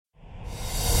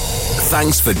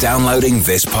Thanks for downloading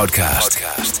this podcast.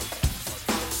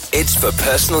 It's for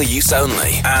personal use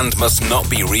only and must not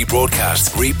be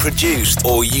rebroadcast, reproduced,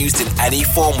 or used in any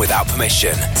form without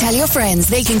permission. Tell your friends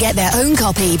they can get their own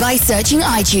copy by searching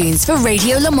iTunes for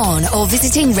Radio Le Mans or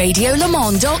visiting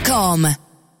radiolemans.com.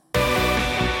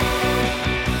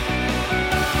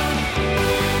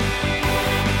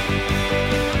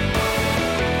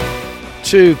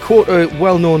 To quote a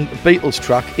well-known Beatles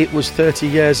track, it was 30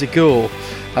 years ago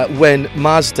when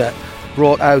Mazda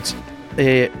brought out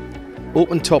a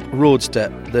open-top roadster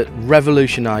that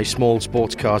revolutionised small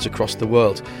sports cars across the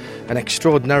world. And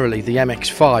extraordinarily, the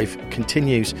MX5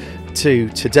 continues to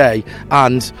today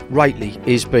and rightly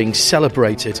is being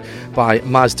celebrated by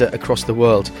Mazda across the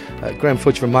world. Graham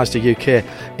Fudge from Mazda UK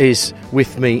is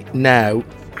with me now.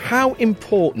 How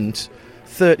important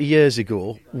 30 years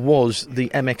ago was the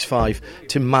MX5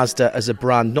 to Mazda as a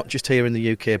brand, not just here in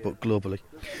the UK but globally?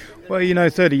 Well,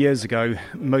 30 years ago,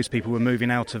 most people were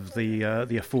moving out of the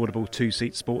affordable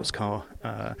two-seat sports car.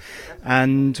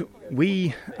 And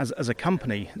we, as a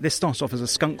company, this started off as a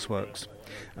Skunks Works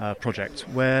project,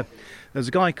 where there's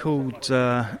a guy called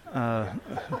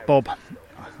Bob.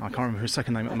 I can't remember his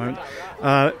second name at the moment,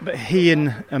 but he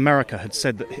in America had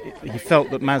said that he felt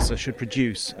that Mazda should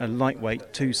produce a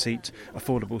lightweight two-seat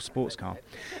affordable sports car.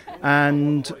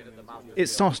 And it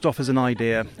started off as an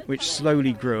idea which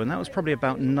slowly grew, and that was probably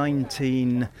about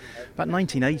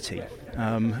 1980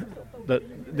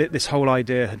 that this whole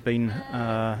idea had been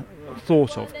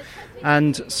thought of.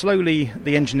 And slowly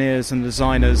the engineers and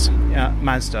designers at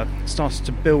Mazda started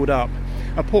to build up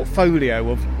a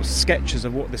portfolio of sketches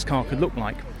of what this car could look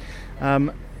like.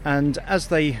 And as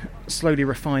they slowly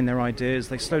refined their ideas,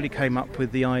 they slowly came up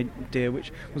with the idea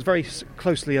which was very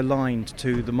closely aligned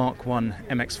to the Mark I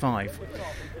MX5.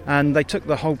 And they took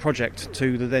the whole project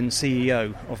to the then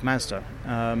CEO of Mazda.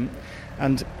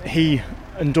 And he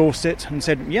endorsed it and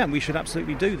said, yeah, we should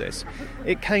absolutely do this.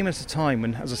 It came at a time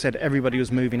when, as I said, everybody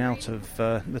was moving out of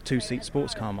the two-seat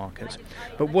sports car market.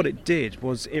 But what it did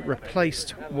was it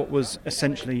replaced what was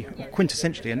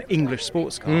quintessentially an English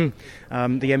sports car,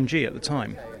 the MG at the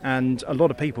time. And a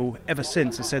lot of people ever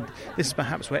since have said this is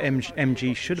perhaps where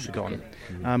MG should have gone,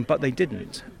 but they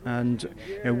didn't. And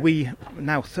we,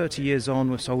 now 30 years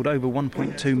on, we've sold over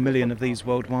 1.2 million of these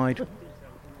worldwide.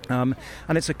 And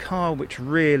it's a car which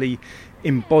really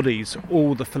embodies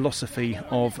all the philosophy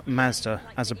of Mazda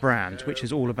as a brand, which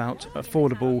is all about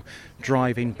affordable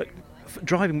driving, but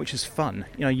driving which is fun.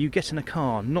 You get in a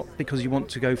car not because you want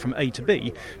to go from A to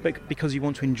B, but because you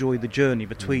want to enjoy the journey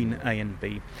between A and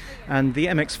B. And the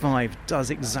MX5 does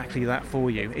exactly that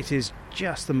for you. It is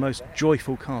just the most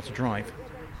joyful car to drive.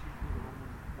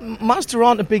 Mazda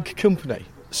aren't a big company,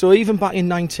 so even back in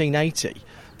 1980,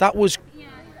 that was,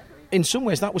 in some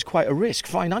ways, that was quite a risk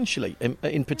financially,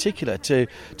 in particular, to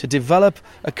develop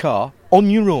a car on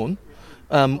your own,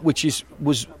 which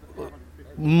was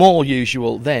more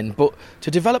usual then, but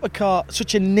to develop a car,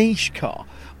 such a niche car,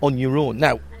 on your own.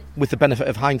 Now, with the benefit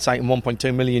of hindsight and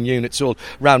 1.2 million units sold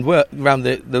around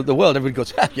the world, everybody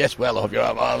goes, yes, well,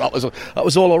 that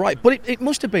was all right. But it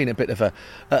must have been a bit of a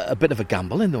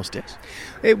gamble in those days.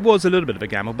 It was a little bit of a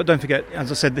gamble, but don't forget,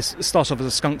 as I said, this started off as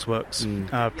a Skunks Works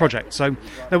project, so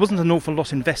there wasn't an awful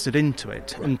lot invested into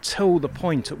it until the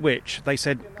point at which they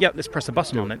said, let's press a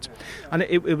button on it. And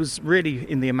it was really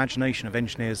in the imagination of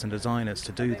engineers and designers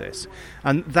to do this.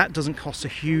 And that doesn't cost a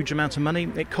huge amount of money.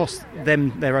 It costs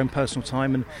them their own personal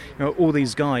time, and all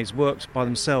these guys worked by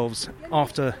themselves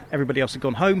after everybody else had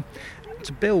gone home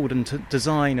to build and to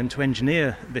design and to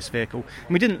engineer this vehicle.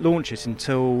 And we didn't launch it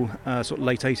until sort of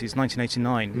late 80s,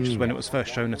 1989, which is when it was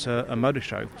first shown at a motor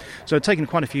show. So it had taken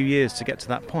quite a few years to get to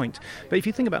that point. But if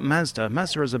you think about Mazda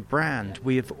as a brand,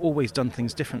 we have always done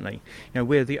things differently.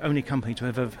 We're the only company to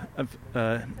ever have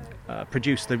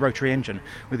produced the rotary engine.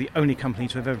 We're the only company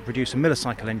to have ever produced a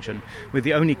millicycle engine. We're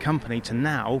the only company to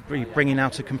now be bringing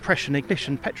out a compression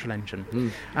ignition petrol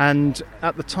engine. And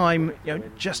at the time,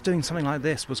 just doing something like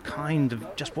this was kind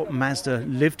of just what Mazda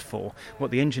lived for,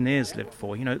 what the engineers lived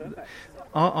for.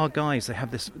 Our guys, they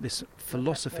have this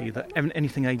philosophy that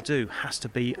anything they do has to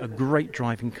be a great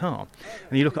driving car.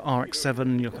 And you look at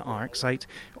RX-7, you look at RX-8,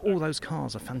 all those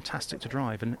cars are fantastic to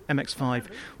drive. And MX-5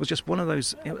 was just one of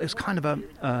those, it was kind of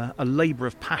a labour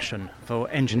of passion for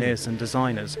engineers and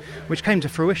designers, which came to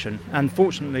fruition. And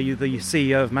fortunately, the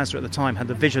CEO of Mazda at the time had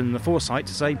the vision and the foresight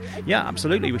to say, yeah,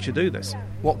 absolutely, we should do this.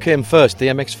 What came first, the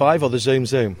MX-5 or the Zoom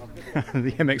Zoom?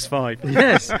 The MX-5.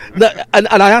 Yes. And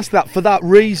I asked that for that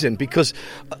reason, because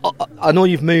I know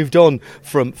you've moved on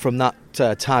from that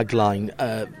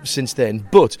tagline since then,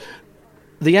 but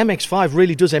the MX-5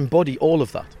 really does embody all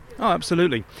of that. Oh,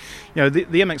 absolutely. You know, the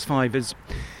MX5 is...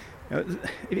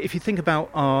 if you think about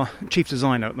our chief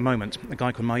designer at the moment, a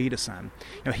guy called Maeda-san,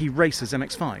 he races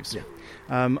MX5s.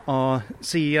 Yeah. Our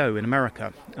CEO in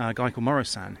America, a guy called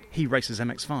Moro-san, he races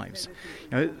MX5s.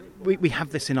 We have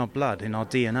this in our blood, in our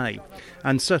DNA,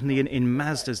 and certainly in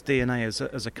Mazda's DNA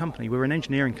as a company. We're an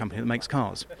engineering company that makes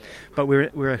cars, but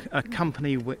we're a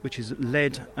company which is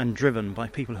led and driven by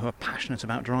people who are passionate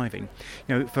about driving.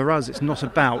 For us, it's not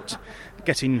about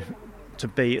getting to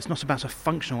be. It's not about a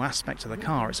functional aspect of the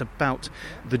car. It's about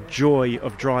the joy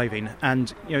of driving.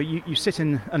 And you sit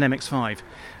in an MX5,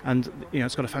 and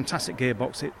it's got a fantastic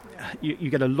gearbox. You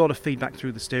get a lot of feedback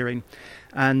through the steering,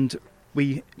 and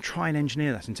we try and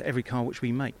engineer that into every car which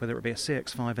we make, whether it be a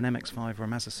CX-5, an MX-5, or a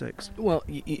Mazda 6. Well,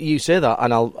 you say that,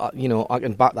 and I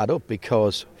can back that up,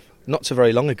 because not so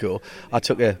very long ago,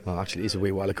 actually it's a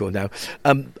wee while ago now,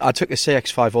 I took a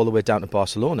CX-5 all the way down to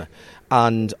Barcelona,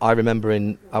 and I remember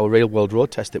in our real-world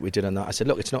road test that we did on that, I said,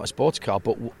 look, it's not a sports car,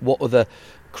 but what other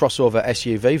crossover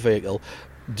SUV vehicle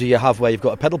do you have where you've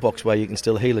got a pedal box where you can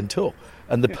still heel and toe?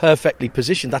 And they're perfectly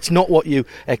positioned. That's not what you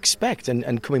expect.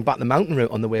 And coming back the mountain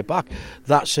route on the way back,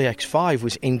 that CX-5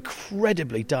 was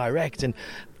incredibly direct. And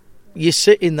you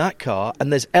sit in that car,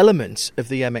 and there's elements of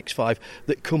the MX-5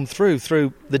 that come through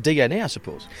the DNA, I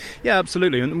suppose. Yeah,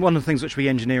 absolutely. And one of the things which we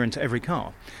engineer into every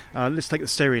car, let's take the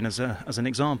steering as an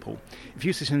example. If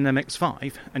you sit in an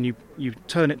MX-5 and you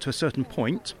turn it to a certain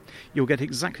point, you'll get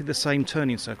exactly the same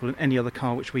turning circle in any other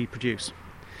car which we produce.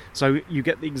 So you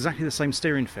get exactly the same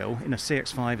steering feel in a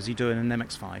CX-5 as you do in an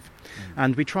MX-5.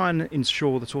 And we try and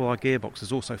ensure that all our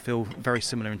gearboxes also feel very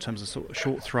similar in terms of sort of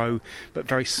short throw, but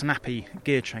very snappy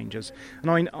gear changes.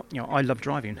 And I love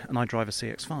driving, and I drive a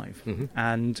CX-5. Mm-hmm.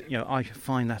 And I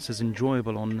find that as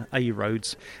enjoyable on A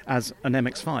roads as an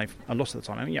MX-5 a lot of the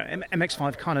time.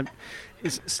 MX-5 kind of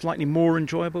is slightly more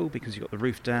enjoyable because you've got the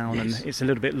roof down, yes, and it's a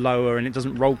little bit lower and it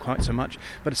doesn't roll quite so much.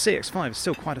 But a CX-5 is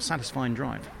still quite a satisfying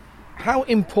drive. How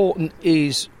important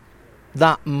is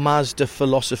that Mazda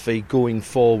philosophy going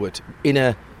forward in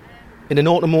an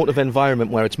automotive environment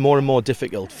where it's more and more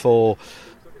difficult for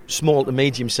small to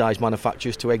medium-sized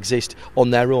manufacturers to exist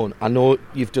on their own? I know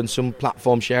you've done some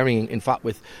platform sharing, in fact,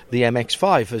 with the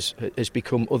MX5 has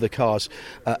become other cars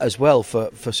as well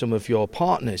for some of your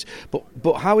partners.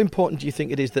 But how important do you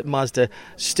think it is that Mazda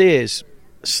stays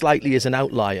slightly as an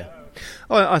outlier?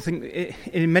 Well, I think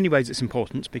in many ways it's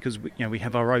important because we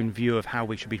have our own view of how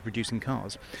we should be producing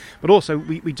cars. But also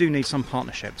we do need some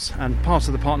partnerships, and part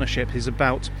of the partnership is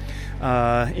about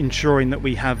ensuring that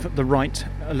we have the right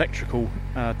electrical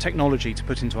technology to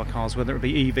put into our cars, whether it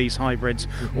be EVs, hybrids,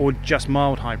 or just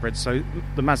mild hybrids. So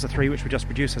the Mazda 3, which we just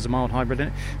produced, has a mild hybrid in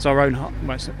it. It's our own.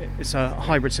 It's a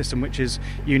hybrid system which is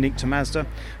unique to Mazda.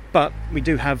 But we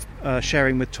do have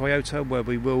sharing with Toyota, where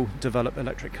we will develop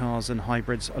electric cars and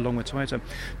hybrids along with Toyota.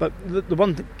 But the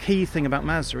one key thing about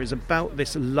Mazda is about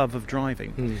this love of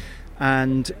driving.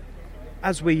 And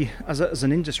as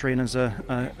an industry and as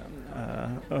a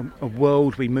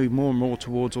world, we move more and more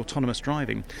towards autonomous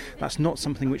driving. That's not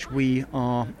something which we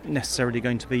are necessarily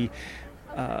going to be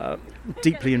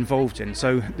deeply involved in.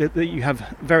 So you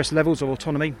have various levels of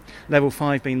autonomy, level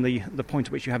 5 being the point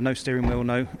at which you have no steering wheel,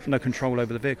 no control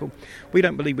over the vehicle. We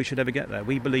don't believe we should ever get there.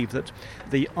 We believe that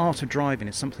the art of driving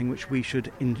is something which we should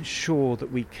ensure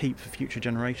that we keep for future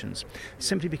generations,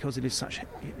 simply because it is such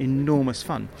enormous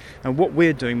fun. And what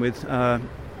we're doing with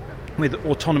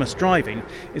autonomous driving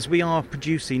is we are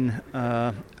producing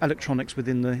electronics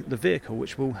within the vehicle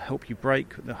which will help you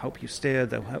brake, they'll help you steer,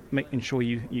 they'll help ensure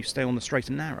you stay on the straight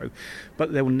and narrow,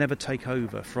 but they will never take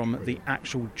over from the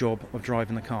actual job of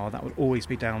driving the car. That will always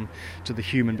be down to the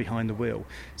human behind the wheel,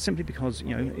 simply because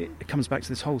it comes back to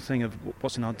this whole thing of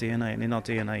what's in our DNA, and in our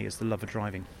DNA is the love of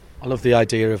driving. I love the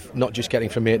idea of not just getting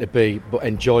from A to B, but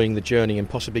enjoying the journey and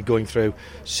possibly going through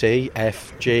C,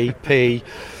 F, G, P,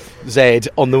 Z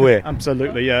on the way.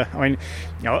 Absolutely, yeah. I mean,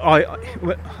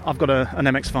 I've got an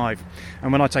MX5,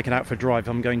 and when I take it out for a drive,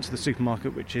 I'm going to the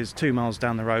supermarket, which is 2 miles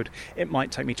down the road. It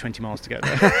might take me 20 miles to get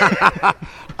there.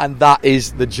 And that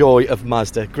is the joy of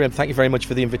Mazda. Graham, thank you very much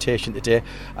for the invitation today.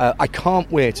 I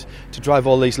can't wait to drive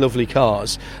all these lovely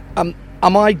cars. Am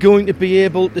I going to be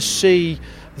able to see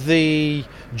the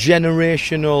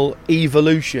generational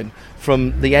evolution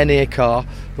from the NA car,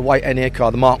 the white NA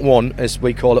car, the Mark 1 as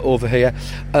we call it over here,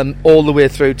 all the way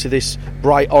through to these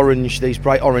bright orange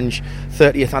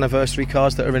 30th anniversary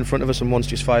cars that are in front of us, and one's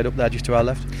just fired up there just to our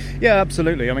left? Yeah,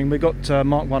 absolutely. I mean, we've got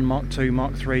Mark 1, Mark 2,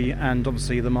 Mark 3 and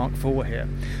obviously the Mark 4 here.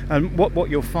 And what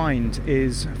you'll find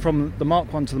is from the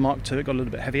Mark 1 to the Mark 2 it got a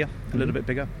little bit heavier, a little bit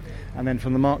bigger. And then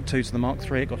from the Mark II to the Mark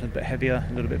III, it got a bit heavier,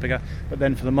 a little bit bigger. But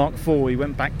then for the Mark IV, we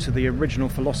went back to the original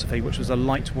philosophy, which was a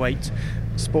lightweight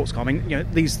sports car. I mean,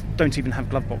 these don't even have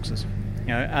glove boxes.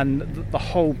 And the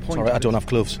whole point. Sorry, I don't have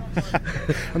gloves.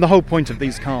 And the whole point of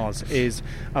these cars is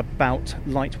about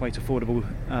lightweight, affordable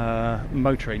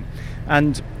motoring.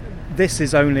 And this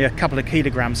is only a couple of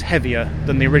kilograms heavier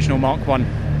than the original Mark I.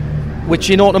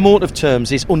 Which in automotive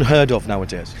terms is unheard of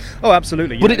nowadays. Oh,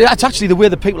 absolutely. But it's actually the way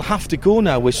that people have to go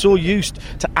now. We're so used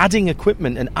to adding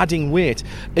equipment and adding weight.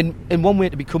 And one way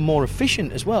to become more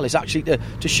efficient as well is actually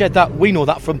to shed that. We know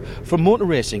that from motor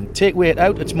racing. Take weight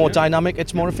out, it's more dynamic,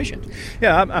 it's more efficient.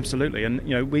 Yeah, absolutely. And,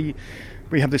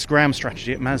 we have this gram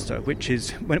strategy at Mazda, which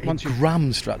is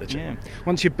gram strategy. Yeah.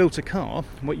 Once you've built a car,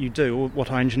 what you do, or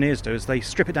what our engineers do, is they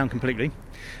strip it down completely,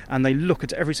 and they look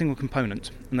at every single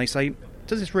component, and they say,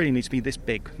 does this really need to be this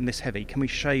big and this heavy? Can we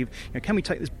shave? Can we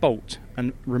take this bolt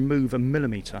and remove a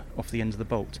millimetre off the end of the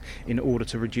bolt in order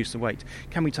to reduce the weight?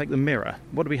 Can we take the mirror?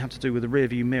 What do we have to do with the rear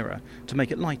view mirror to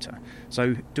make it lighter?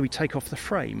 So do we take off the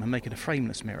frame and make it a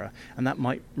frameless mirror? And that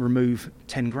might remove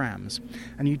 10 grams.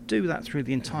 And you do that through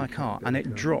the entire car, and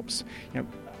it drops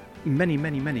many,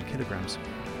 many, many kilograms.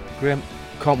 Graham,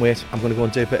 can't wait. I'm going to go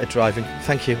and do a bit of driving.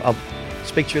 Thank you. I'll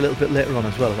speak to you a little bit later on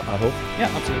as well, I hope.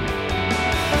 Yeah, absolutely.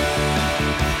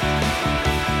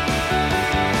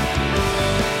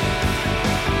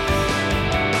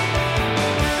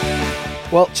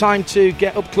 Well, time to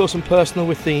get up close and personal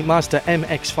with the Mazda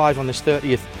MX5 on this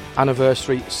 30th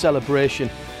anniversary celebration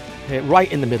right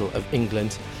in the middle of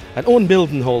England. And Owen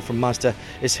Mildenhall from Mazda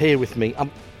is here with me.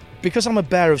 Because I'm a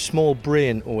bear of small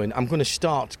brain, Owen, I'm going to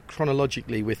start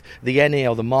chronologically with the NA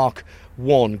or the Mark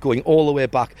I, going all the way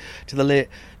back to the late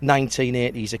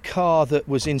 1980s. A car that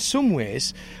was in some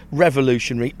ways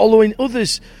revolutionary, although in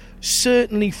others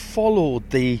certainly followed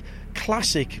the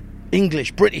classic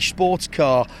English British sports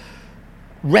car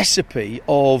recipe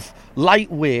of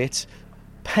lightweight,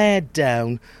 pared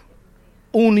down,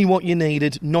 only what you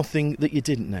needed, nothing that you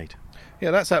didn't need.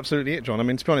 Yeah, that's absolutely it, John. I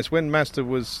mean, to be honest, when Mazda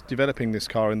was developing this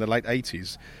car in the late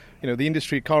 80s,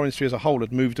 the car industry as a whole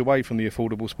had moved away from the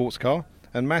affordable sports car,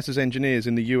 and Mazda's engineers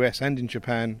in the US and in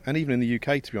Japan, and even in the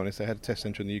UK, to be honest, they had a test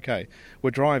centre in the UK, were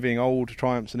driving old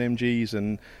Triumphs and MGs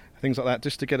and things like that,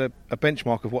 just to get a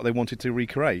benchmark of what they wanted to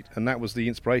recreate, and that was the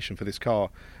inspiration for this car.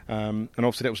 And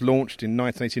obviously that was launched in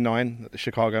 1989 at the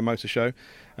Chicago Motor Show,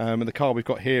 and the car we've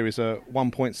got here is a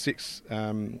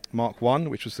 1.6 Mark I,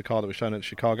 which was the car that was shown at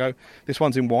Chicago. This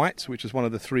one's in white, which is one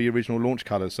of the 3 original launch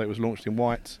colours, so it was launched in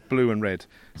white, blue and red.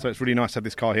 So it's really nice to have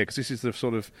this car here, because this is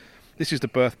the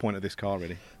birth point of this car,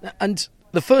 really. And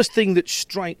the first thing that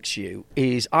strikes you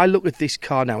is, I look at this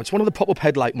car now, it's one of the pop-up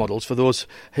headlight models, for those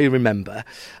who remember.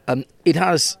 It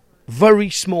has very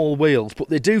small wheels, but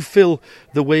they do fill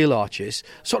the wheel arches,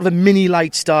 sort of a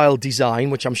mini-light style design,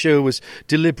 which I'm sure was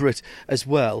deliberate as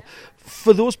well.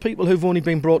 For those people who've only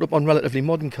been brought up on relatively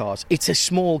modern cars, it's a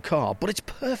small car, but it's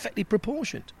perfectly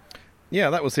proportioned. Yeah,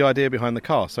 that was the idea behind the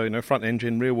car. So, front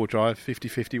engine, rear-wheel drive,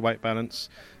 50-50 weight balance,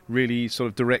 really sort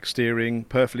of direct steering,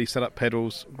 perfectly set up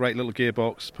pedals, great little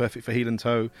gearbox, perfect for heel and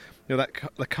toe.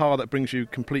 The car that brings you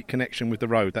complete connection with the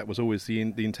road. That was always the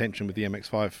intention with the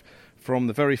MX5, from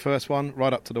the very first one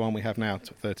right up to the one we have now,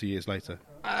 30 years later.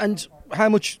 And how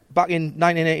much, back in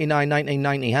 1989,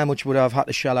 1990, how much would I have had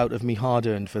to shell out of me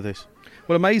hard-earned for this?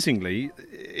 Well, amazingly,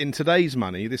 in today's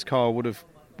money, this car would have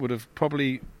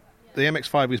probably... The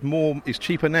MX5 is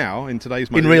cheaper now in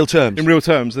today's money. In real terms? In real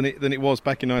terms than it was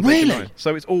back in 1989. Really?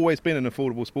 So it's always been an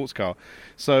affordable sports car.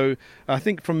 So I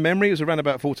think from memory it was around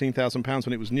about £14,000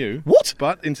 when it was new. What?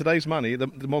 But in today's money, the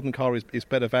modern car is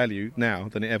better value now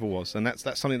than it ever was. And that's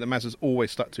something that Mazda's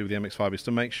always stuck to with the MX5, is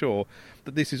to make sure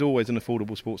that this is always an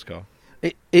affordable sports car.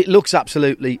 It looks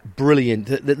absolutely brilliant.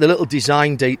 The little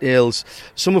design details,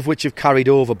 some of which have carried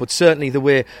over, but certainly the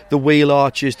way the wheel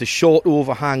arches, the short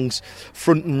overhangs,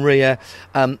 front and rear,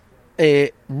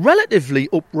 a relatively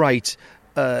upright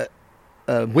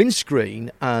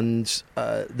windscreen, and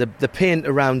the paint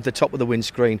around the top of the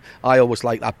windscreen. I always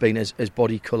like that being as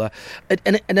body colour.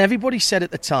 And everybody said at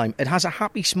the time, it has a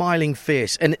happy, smiling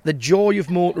face, and the joy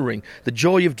of motoring, the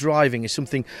joy of driving is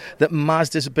something that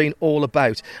Mazda's been all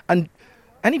about. And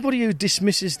anybody who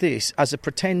dismisses this as a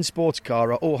pretend sports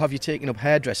car, or have you taken up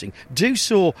hairdressing, do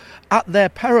so at their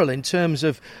peril in terms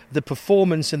of the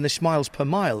performance and the miles per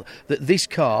mile that this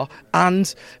car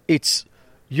and its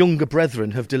younger brethren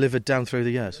have delivered down through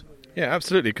the years. Yeah,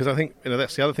 absolutely, because I think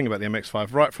that's the other thing about the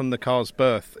MX-5. Right from the car's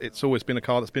birth, it's always been a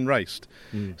car that's been raced.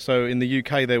 So in the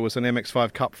UK, there was an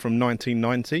MX-5 Cup from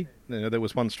 1990. There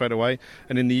was one straight away.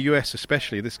 And in the US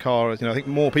especially, this car, I think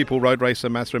more people road race a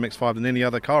Mazda MX-5 than any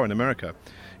other car in America.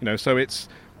 So it's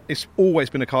It's always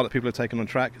been a car that people have taken on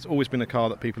track. It's always been a car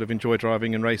that people have enjoyed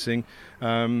driving and racing.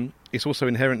 It's also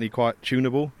inherently quite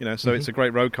tunable, so it's a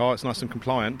great road car. It's nice and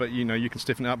compliant, but you can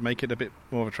stiffen it up, make it a bit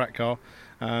more of a track car.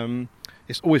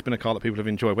 It's always been a car that people have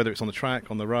enjoyed, whether it's on the track,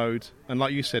 on the road, and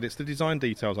like you said, it's the design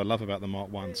details I love about the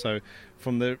Mark 1. So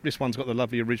this one's got the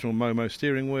lovely original Momo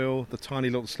steering wheel, the tiny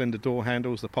little slender door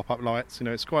handles, the pop-up lights.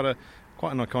 It's quite an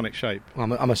iconic shape.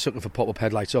 I'm a sucker for pop-up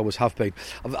headlights, always have been.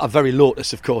 I'm very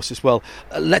Lotus, of course, as well.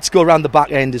 Let's go around the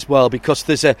back end as well, because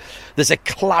there's a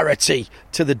clarity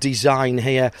to the design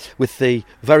here with the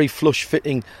very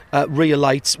flush-fitting rear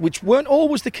lights, which weren't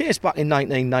always the case back in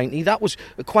 1990. That was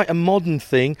quite a modern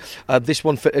thing. This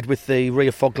one fitted with the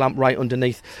rear fog lamp right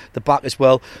underneath the back as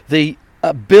well. The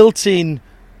built-in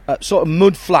sort of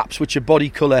mud flaps, which are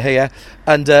body colour here,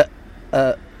 and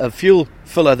a fuel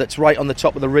filler that's right on the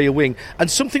top of the rear wing.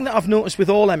 And something that I've noticed with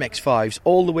all MX-5s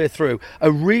all the way through,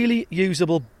 a really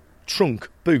usable trunk,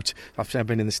 boot, I've never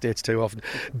been in the States too often,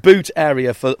 boot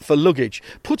area for luggage,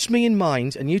 puts me in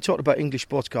mind, and you talked about English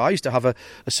sports car. I used to have a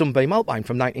Sunbeam Alpine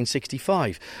from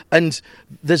 1965, and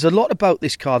there's a lot about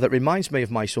this car that reminds me of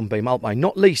my Sunbeam Alpine,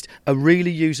 not least a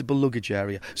really usable luggage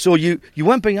area. So you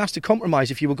weren't being asked to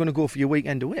compromise if you were going to go for your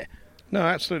weekend away. No,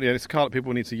 absolutely. It's a car that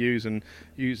people need to use,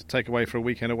 take away for a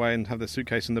weekend away, and have the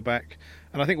suitcase in the back.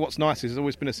 And I think what's nice is there's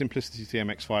always been a simplicity to the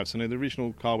MX-5. So the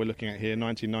original car we're looking at here,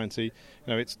 1990,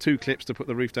 it's 2 clips to put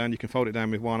the roof down. You can fold it down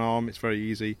with one arm. It's very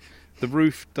easy. The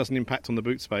roof doesn't impact on the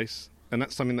boot space, and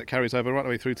that's something that carries over right the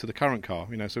way through to the current car.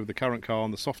 So with the current car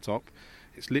on the soft top,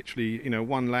 it's literally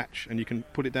one latch, and you can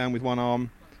put it down with one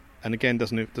arm, and again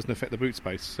doesn't affect the boot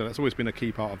space. So that's always been a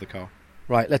key part of the car.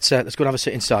 Right, let's go and have a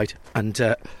sit inside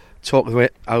and talk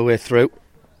our way through.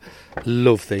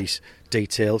 Love these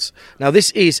details. Now, this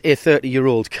is a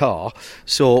 30-year-old car,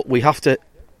 so we have to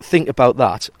think about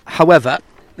that. However,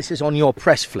 this is on your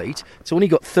press fleet. It's only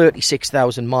got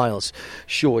 36,000 miles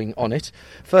showing on it.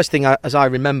 First thing as I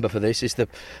remember for this is the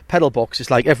pedal box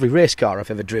is like every race car I've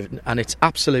ever driven, and it's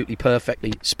absolutely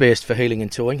perfectly spaced for heeling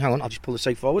and towing. Hang on, I'll just pull the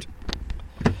seat forward.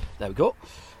 There we go.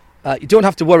 You don't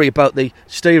have to worry about the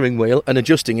steering wheel and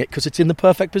adjusting it because it's in the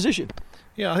perfect position.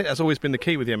 Yeah, I think that's always been the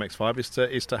key with the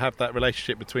MX-5 is to have that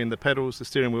relationship between the pedals, the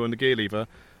steering wheel and the gear lever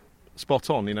spot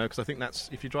on, because I think that's,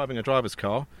 if you're driving a driver's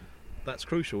car, that's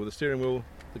crucial. The steering wheel,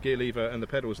 the gear lever and the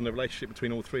pedals, and the relationship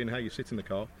between all three and how you sit in the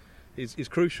car is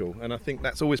crucial, and I think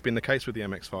that's always been the case with the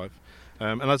MX-5.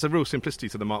 And there's a real simplicity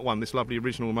to the Mark 1. This lovely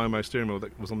original Momo steering wheel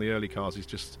that was on the early cars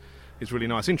is really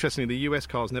nice. Interestingly, the US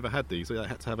cars never had these. They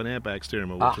had to have an airbag steering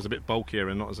wheel, which was a bit bulkier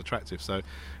and not as attractive. So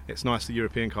it's nice the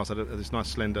European cars had this nice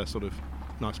slender sort of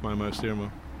nice Momo steering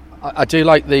wheel. I do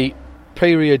like the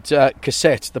period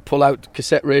cassette, the pull-out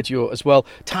cassette radio as well.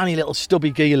 Tiny little stubby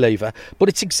gear lever, but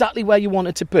it's exactly where you want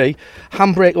it to be.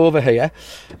 Handbrake over here,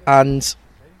 and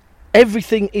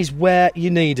everything is where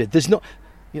you need it. There's no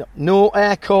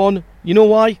aircon. You know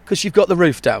why? Because you've got the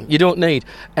roof down. You don't need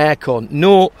aircon.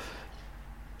 No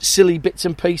silly bits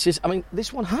and pieces. I mean,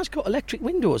 this one has got electric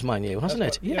windows, mind you, hasn't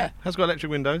it? Yeah, has got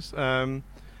electric windows. And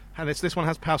this one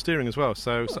has power steering as well.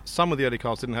 So some of the early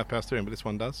cars didn't have power steering, but this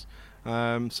one does.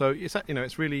 So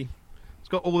it's really, it's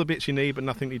got all the bits you need, but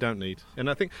nothing you don't need. And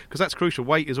I think because that's crucial.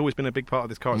 Weight has always been a big part of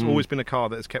this car. It's always been a car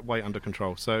that has kept weight under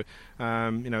control. So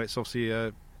it's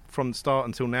obviously from the start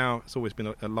until now, it's always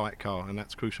been a light car, and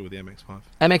that's crucial with the MX-5.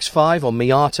 MX-5 or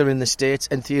Miata in the States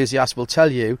enthusiasts will tell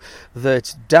you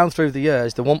that down through the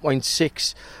years, the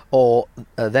 1.6 or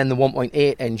then the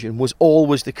 1.8 engine was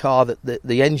always the car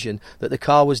the engine that the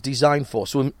car was designed for.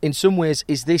 So in some ways,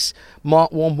 is this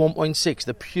Mark 1 1.6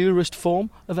 the purest form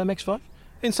of MX-5?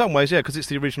 In some ways, yeah, because it's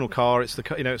the original car. It's the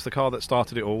car that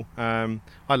started it all.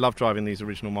 I love driving these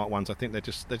original Mark 1s. I think they're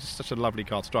just such a lovely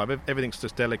car to drive. Everything's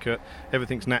just delicate.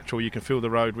 Everything's natural. You can feel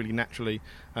the road really naturally.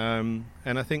 And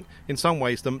I think in some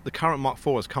ways the current Mark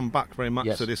 4 has come back very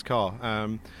much to this car.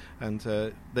 And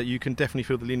that you can definitely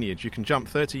feel the lineage. You can jump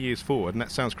 30 years forward, and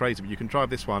that sounds crazy, but you can drive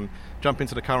this one, jump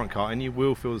into the current car, and you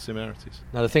will feel the similarities.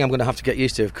 Now, the thing I'm going to have to get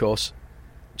used to, of course,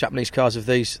 Japanese cars of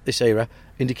this era,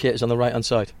 indicators on the right hand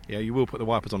side. Yeah, you will put the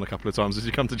wipers on a couple of times as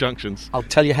you come to junctions. I'll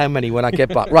tell you how many when I get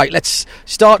back. Right, let's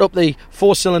start up the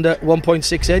 4-cylinder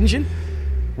 1.6 engine,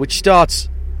 which starts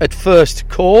at first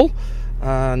call,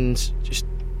 and just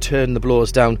turn the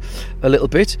blowers down a little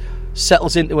bit,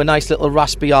 settles into a nice little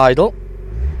raspy idle.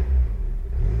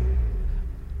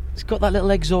 It's got that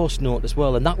little exhaust note as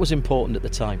well, and that was important at the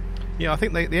time. Yeah, I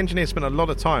think the engineers spent a lot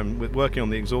of time working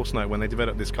on the exhaust note when they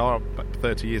developed this car back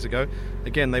 30 years ago.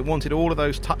 Again, they wanted all of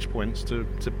those touch points to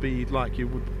be like you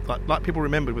would, like people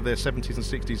remembered with their 70s and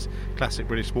 60s classic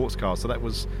British sports cars. So that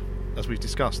was as we've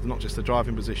discussed, not just the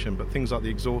driving position, but things like the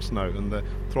exhaust note and the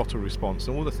throttle response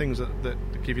and all the things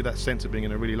that give you that sense of being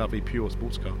in a really lovely, pure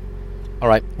sports car. All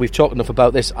right, we've talked enough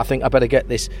about this. I think I better get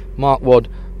this Mark 1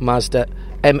 Mazda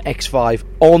MX5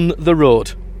 on the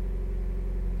road.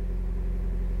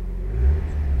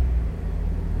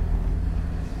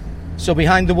 So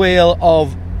behind the wheel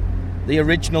of the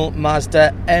original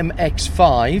Mazda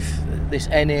MX5, this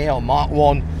NA or Mark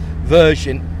 1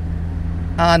 version,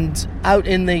 and out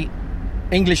in the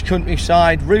English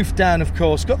countryside, roof down of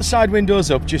course, got the side windows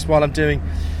up just while I'm doing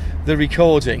the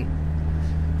recording.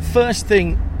 First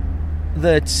thing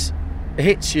that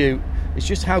hits you is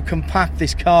just how compact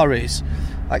this car is.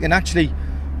 I can actually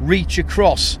reach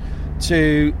across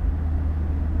to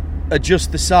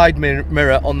adjust the side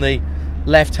mirror on the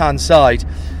left hand side.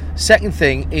 Second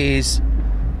thing is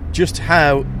just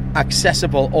how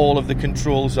accessible all of the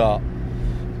controls are.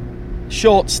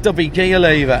 Short stubby gear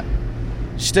lever,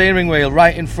 steering wheel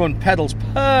right in front, pedals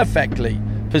perfectly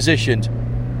positioned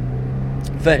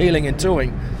for heeling and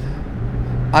towing,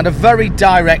 and a very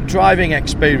direct driving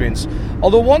experience.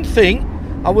 Although one thing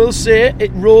I will say,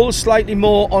 it rolls slightly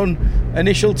more on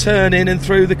initial turn in and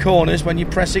through the corners when you're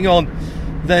pressing on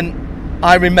than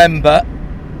I remember,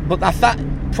 but that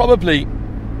probably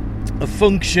a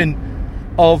function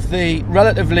of the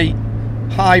relatively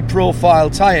high profile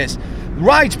tyres.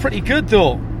 Ride's pretty good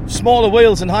though. Smaller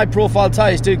wheels and high profile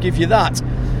tyres do give you that,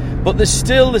 but there's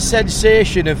still the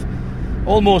sensation of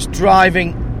almost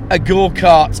driving a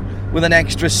go-kart with an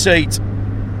extra seat.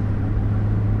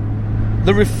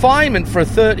 The refinement for a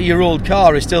 30-year-old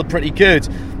car is still pretty good.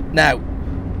 Now,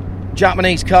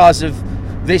 Japanese cars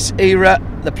of this era,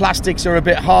 the plastics are a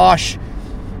bit harsh,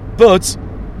 but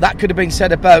that could have been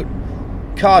said about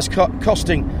cars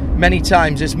costing many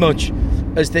times as much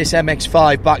as this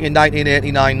MX5 back in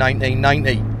 1989,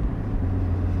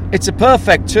 1990. It's a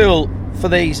perfect tool for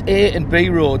these A and B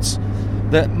roads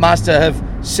that Mazda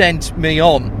have sent me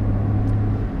on.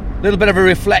 A little bit of a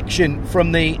reflection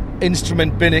from the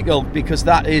instrument binnacle because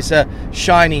that is a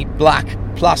shiny black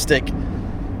plastic,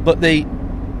 but the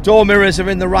door mirrors are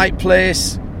in the right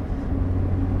place.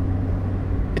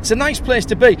 It's a nice place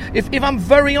to be. If I'm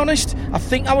very honest, I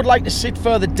think I would like to sit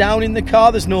further down in the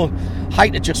car. There's no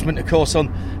height adjustment, of course,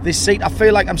 on this seat. I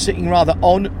feel like I'm sitting rather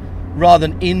on rather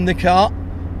than in the car.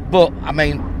 But, I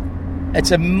mean,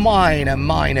 it's a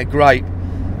minor gripe.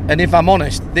 And if I'm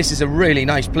honest, this is a really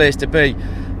nice place to be.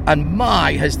 And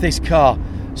my, has this car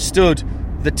stood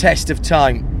the test of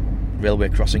time. Railway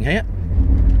crossing here.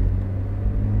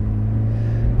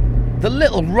 The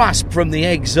little rasp from the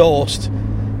exhaust,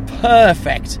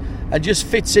 perfect, and just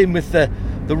fits in with the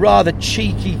rather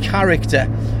cheeky character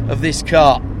of this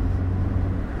car.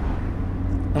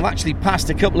 I've actually passed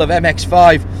a couple of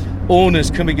MX5 owners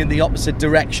coming in the opposite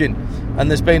direction, and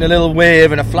there's been a little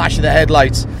wave and a flash of the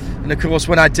headlights, and of course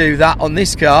when I do that on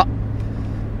this car,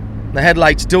 the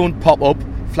headlights don't pop up,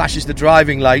 flashes the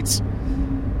driving lights,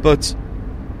 but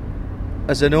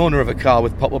as an owner of a car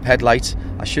with pop-up headlights,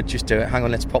 I should just do it. Hang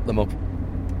on, let's pop them up.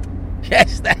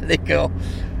 Yes, there they go.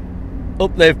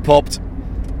 Up they've popped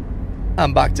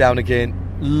and back down again.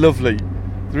 Lovely.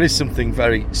 There is something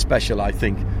very special, I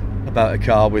think, about a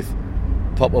car with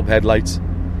pop-up headlights.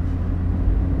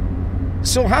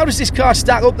 So how does this car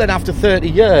stack up then after 30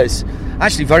 years?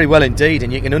 Actually very well indeed,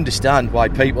 and you can understand why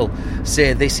people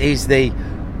say this is the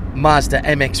Mazda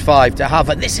MX5 to have,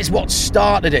 and this is what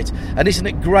started it. And isn't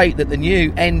it great that the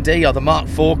new ND or the Mark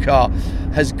IV car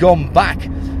has gone back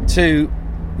to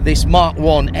this Mark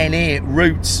 1 NA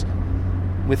roots,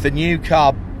 with the new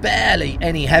car barely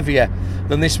any heavier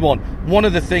than this one. One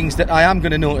of the things that I am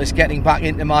going to notice getting back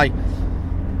into my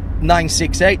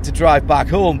 968 to drive back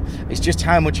home is just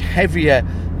how much heavier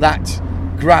that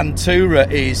Grand Tourer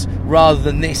is rather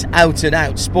than this out and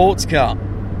out sports car.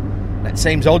 It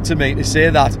seems odd to me to say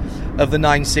that of the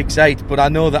 968, but I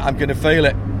know that I'm going to feel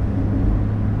it.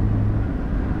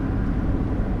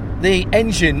 The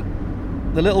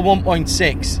engine, the little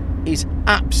 1.6, is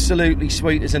absolutely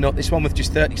sweet as a nut. This one with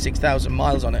just 36,000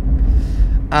 miles on it,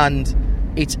 and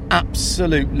it's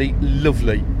absolutely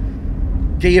lovely.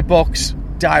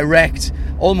 Gearbox, direct,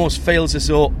 almost feels as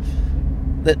though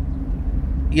that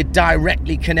you're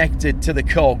directly connected to the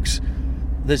cogs.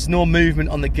 There's no movement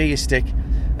on the gear stick,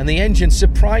 and the engine's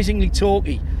surprisingly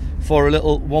torquey for a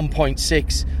little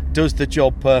 1.6, does the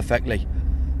job perfectly.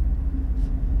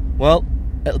 Well,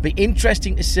 it'll be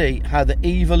interesting to see how the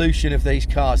evolution of these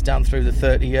cars down through the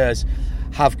 30 years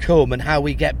have come, and how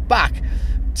we get back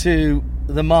to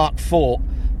the Mark IV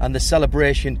and the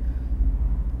celebration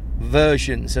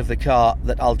versions of the car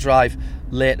that I'll drive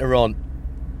later on.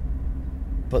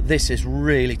 but this has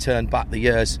really turned back the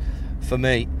years for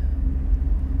me.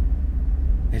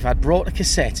 If I'd brought a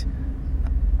cassette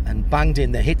and banged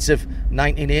in the hits of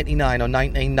 1989 or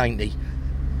 1990,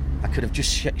 I could have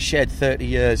just shed 30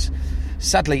 years.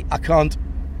 Sadly, I can't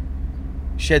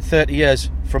shed 30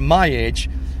 years from my age,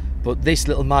 but this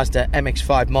little Mazda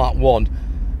MX5 Mark 1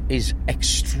 is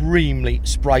extremely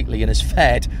sprightly and has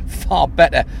fared far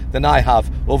better than I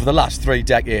have over the last 3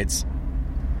 decades.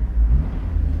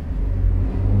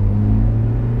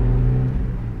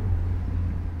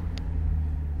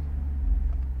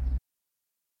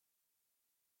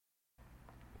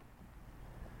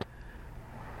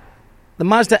 The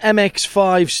Mazda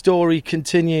MX5 story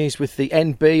continues with the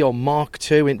NB or Mark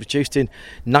II, introduced in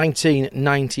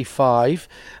 1995.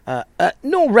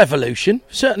 No revolution,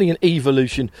 certainly an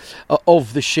evolution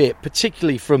of the shape,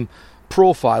 particularly from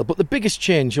profile. But the biggest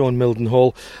change on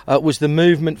Mildenhall was the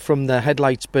movement from the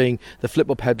headlights being the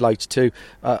flip-up headlights to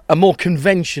a more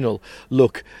conventional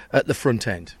look at the front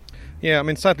end. Yeah, I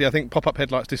mean, sadly, I think pop-up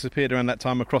headlights disappeared around that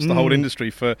time across the whole industry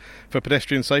for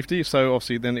pedestrian safety. So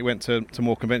obviously, then it went to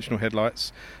more conventional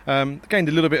headlights. Gained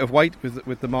a little bit of weight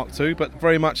with the Mark II, but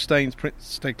very much stayed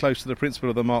close to the principle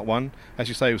of the Mark I. As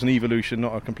you say, it was an evolution,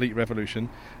 not a complete revolution.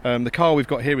 The car we've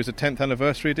got here is a 10th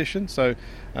anniversary edition, so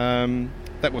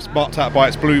that was marked out by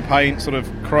its blue paint, sort of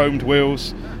chromed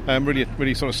wheels.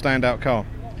 Really sort of standout car.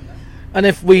 And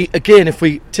if we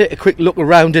take a quick look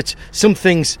around it, some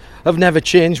things have never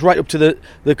changed right up to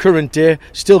the current day.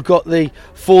 Still got the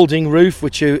folding roof,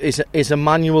 which is a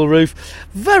manual roof.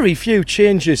 Very few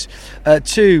changes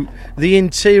to the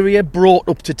interior, brought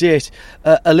up to date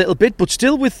a little bit, but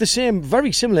still with the same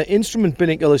very similar instrument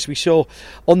binnacle as we saw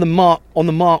on the Mark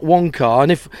I car.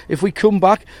 And if we come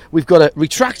back, we've got a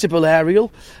retractable aerial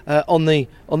on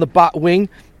the back wing.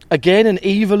 Again, an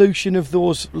evolution of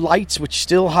those lights, which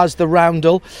still has the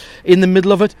roundel in the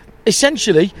middle of it.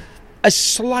 Essentially, a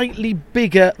slightly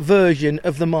bigger version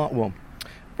of the Mark I.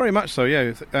 Very much so,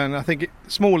 yeah. And I think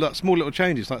small little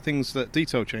changes, like things that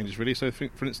detail changes, really. So,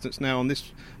 for instance, now on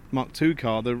this Mark II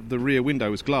car, the rear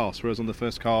window was glass, whereas on the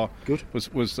first car was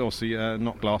obviously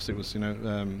not glass. It was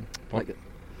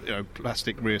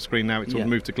plastic rear screen. Now it's all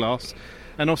moved to glass.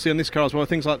 And obviously on this car as well,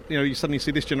 things like, you suddenly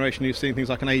see this generation, you're seeing things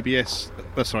like an an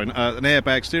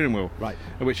airbag steering wheel, right,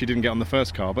 which you didn't get on the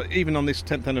first car. But even on this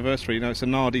 10th anniversary, it's a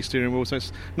Nardi steering wheel, so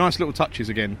it's nice little touches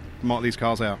again to mark these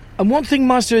cars out. And one thing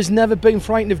Mazda has never been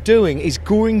frightened of doing is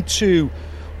going to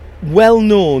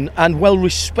well-known and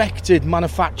well-respected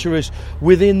manufacturers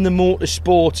within the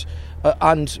motorsport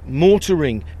and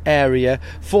motoring area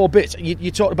for bits. You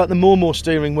talked about the Momo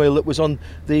steering wheel that was on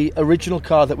the original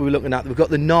car that we were looking at. We've got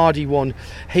the Nardi one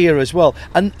here as well,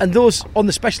 and those on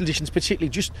the special editions particularly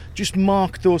just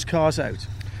mark those cars out.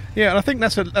 Yeah, and I think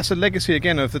that's a legacy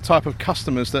again of the type of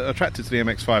customers that are attracted to the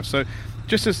MX-5. So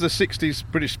just as the 60s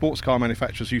British sports car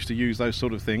manufacturers used to use those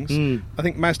sort of things, I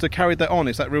think Mazda carried that on.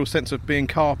 It's that real sense of being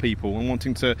car people and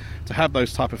wanting to have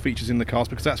those type of features in the cars,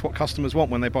 because that's what customers want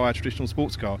when they buy a traditional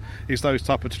sports car, is those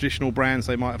type of traditional brands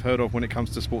they might have heard of when it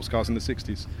comes to sports cars in the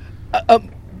 60s.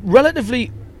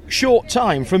 Relatively short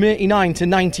time from 89 to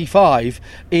 95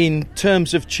 in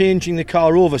terms of changing the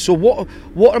car over. So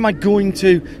what am I going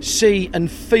to see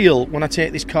and feel when I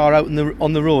take this car out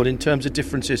on the road in terms of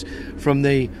differences from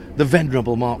the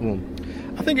venerable Mark I?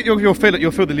 I think you'll feel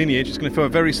the lineage. It's going to feel a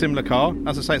very similar car.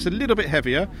 As I say, it's a little bit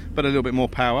heavier, but a little bit more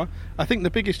power. I think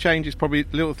the biggest change is probably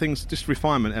little things, just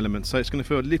refinement elements. So it's going to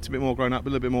feel a little bit more grown up, a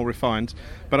little bit more refined.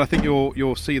 But I think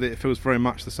you'll see that it feels very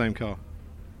much the same car.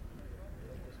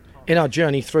 In our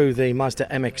journey through the Mazda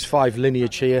MX-5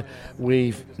 lineage here,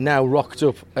 we've now rocked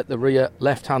up at the rear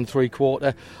left-hand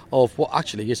three-quarter of what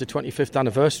actually is a 25th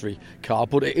anniversary car,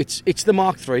 but it's the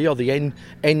Mark III or the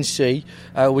NC.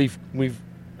 We've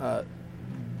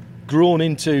grown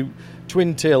into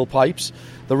twin tailpipes.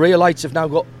 The rear lights have now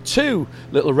got two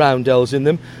little roundels in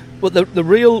them. But the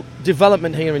real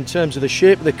development here in terms of the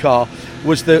shape of the car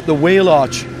was the wheel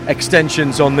arch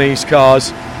extensions on these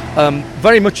cars.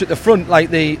 Very much at the front, like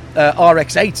the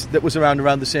RX-8 that was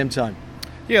around the same time.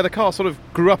 Yeah, the car sort of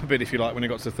grew up a bit, if you like, when it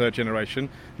got to the third generation.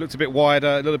 Looked a bit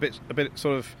wider, a bit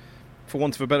sort of, for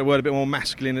want of a better word, a bit more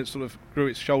masculine. It sort of grew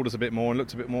its shoulders a bit more and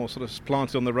looked a bit more sort of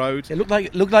planted on the road. It looked like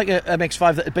a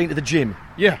MX-5 that had been to the gym.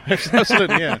 Yeah,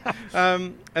 absolutely, yeah.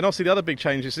 And obviously the other big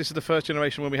change is this is the first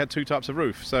generation when we had two types of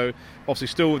roof. So obviously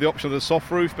still with the option of the soft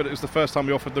roof, but it was the first time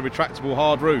we offered the retractable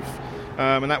hard roof.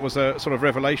 and that was a sort of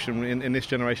revelation in this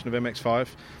generation of MX5.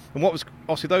 And what was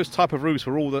obviously those type of roofs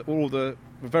were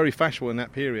very fashionable in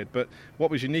that period. But what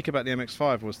was unique about the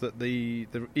MX5 was that the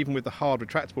even with the hard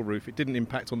retractable roof, it didn't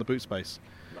impact on the boot space.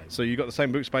 Right. So you got the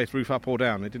same boot space, roof up or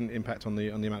down. It didn't impact on the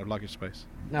amount of luggage space.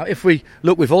 Now, if we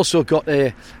look, we've also got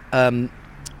a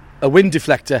wind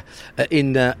deflector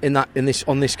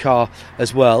on this car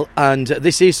as well, and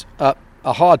this is a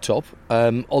hard top,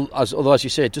 although as you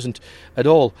say it doesn't at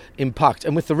all impact,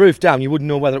 and with the roof down you wouldn't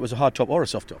know whether it was a hard top or a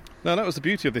soft top. No, that was the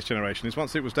beauty of this generation, is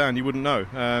once it was down you wouldn't know,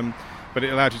 but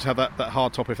it allowed you to have that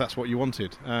hard top if that's what you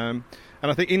wanted. And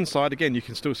I think inside, again, you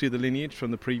can still see the lineage from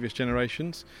the previous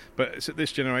generations, but it's at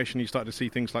this generation you start to see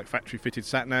things like factory-fitted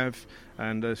sat-nav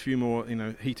and a few more,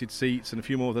 heated seats and a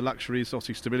few more of the luxuries,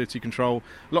 obviously stability control,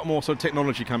 a lot more sort of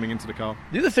technology coming into the car.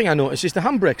 The other thing I noticed is the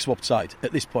handbrake swapped side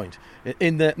at this point.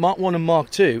 In the Mark 1 and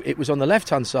Mark 2, it was on the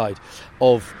left-hand side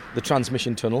of the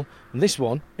transmission tunnel, and this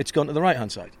one, it's gone to the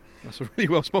right-hand side. That's really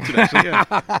well spotted, actually, yeah.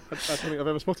 I don't think I've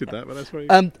ever spotted that, but that's very...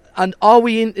 And are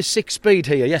we in a 6-speed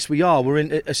here? Yes, we are. We're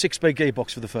in a 6-speed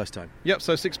gearbox for the first time. Yep,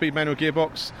 so 6-speed manual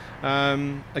gearbox.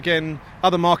 Again,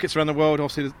 other markets around the world,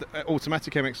 obviously the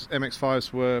automatic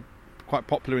MX5s were quite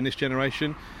popular in this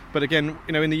generation. But again,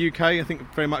 in the UK, I think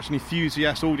very much an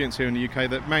enthusiast audience here in the UK,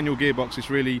 that manual gearbox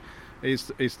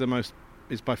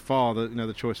is by far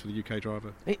the choice for the UK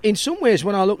driver. In some ways,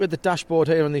 when I look at the dashboard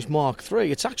here on this Mark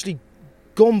III, it's actually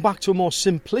gone back to a more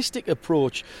simplistic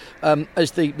approach.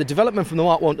 As the development from the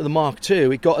Mark 1 to the Mark 2,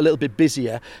 it got a little bit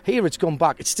busier. Here it's gone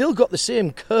back. It's still got the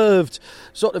same curved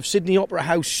sort of Sydney Opera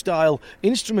House style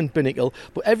instrument binnacle,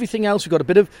 but everything else, we've got a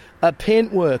bit of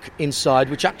paintwork inside,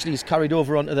 which actually is carried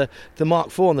over onto the Mark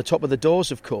 4 on the top of the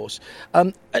doors, of course.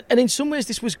 And in some ways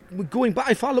this was going back.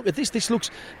 If I look at this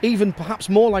looks even perhaps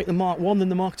more like the Mark 1 than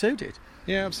the Mark 2 did.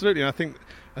 Yeah, absolutely. I think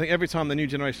every time the new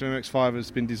generation of MX5 has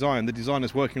been designed, the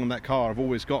designers working on that car have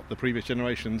always got the previous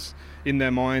generations in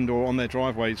their mind or on their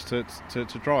driveways to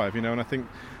drive, and I think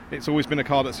it's always been a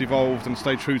car that's evolved and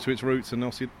stayed true to its roots,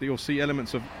 and you'll see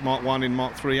elements of Mark 1 in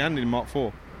Mark 3 and in Mark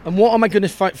 4. And what am I going to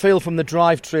feel from the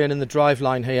drivetrain and the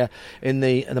driveline here in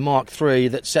the Mark 3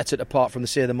 that sets it apart from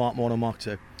the Mark 1 or Mark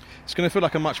 2? It's going to feel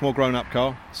like a much more grown-up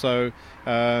car, so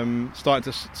starting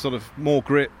to sort of more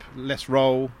grip, less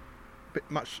roll,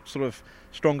 much sort of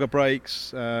stronger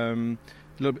brakes, a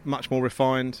little bit much more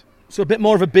refined. So a bit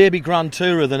more of a baby Grand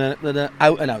Tourer than an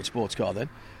out-and-out sports car then?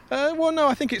 Well, no,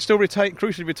 I think it still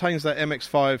crucially retains that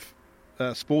MX5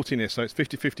 sportiness. So it's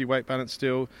 50-50 weight balance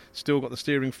still got the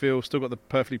steering feel, still got the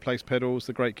perfectly placed pedals,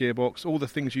 the great gearbox, all the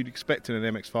things you'd expect in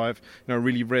an MX5,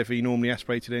 really revvy, normally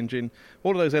aspirated engine.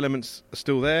 All of those elements are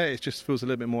still there. It just feels a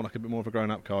little bit more like of a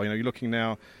grown-up car. You're looking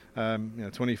now,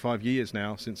 25 years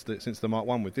now since the Mark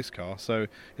 1 with this car. So,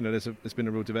 there's been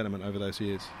a real development over those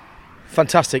years.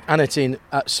 Fantastic, and it's in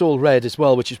Soul Red as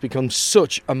well, which has become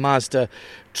such a Mazda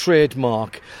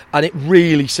trademark, and it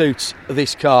really suits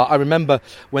this car. I remember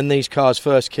when these cars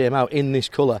first came out in this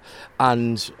colour,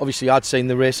 and obviously I'd seen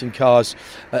the racing cars,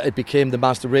 it became the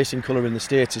Mazda racing colour in the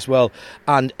States as well,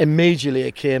 and immediately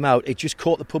it came out, it just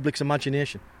caught the public's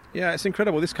imagination. Yeah, it's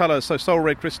incredible. This colour, so Soul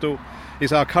Red Crystal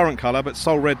is our current colour, but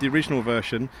Soul Red, the original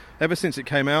version, ever since it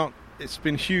came out, it's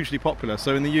been hugely popular.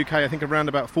 So in the UK, I think around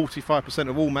about 45%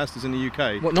 of all Mazdas in the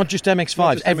UK. What? Not just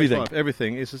MX5s, everything.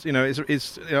 Everything is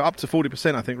up to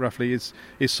 40%. I think roughly is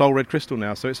Soul Red Crystal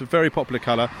now. So it's a very popular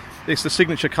colour. It's the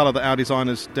signature colour that our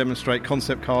designers demonstrate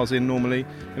concept cars in normally.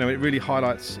 It really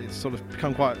highlights. It's sort of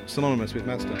become quite synonymous with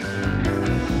Mazda.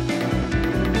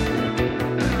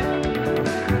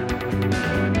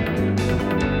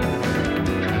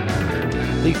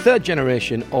 The third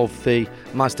generation of the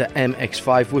Mazda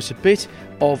MX5 was a bit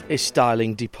of a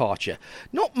styling departure.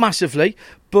 Not massively,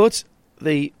 but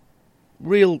the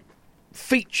real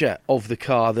feature of the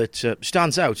car that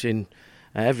stands out in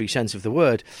every sense of the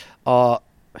word are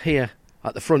here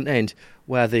at the front end,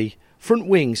 where the front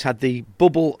wings had the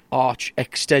bubble arch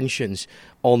extensions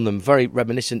on them, very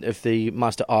reminiscent of the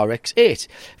Mazda RX-8,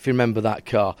 if you remember that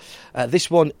car. This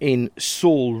one in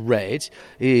Soul Red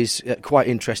is quite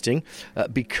interesting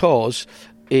because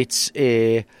it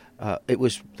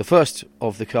was the first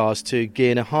of the cars to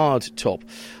gain a hard top.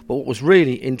 But what was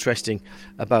really interesting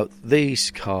about these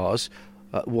cars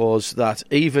was that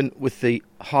even with the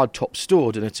hard top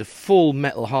stored, and it's a full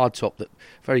metal hard top that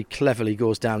very cleverly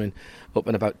goes down up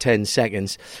in about 10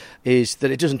 seconds, is that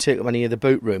it doesn't take up any of the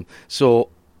boot room. So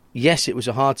yes, it was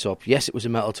a hard top, yes, it was a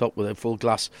metal top with a full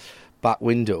glass back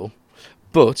window,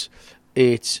 but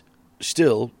it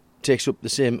still takes up the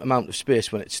same amount of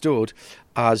space when it's stored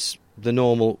as the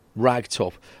normal rag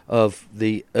top of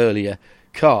the earlier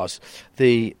cars.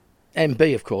 The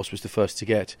MB, of course, was the first to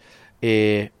get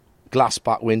a glass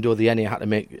back window. The NA had to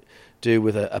make do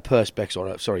with a perspex, or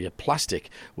a plastic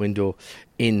window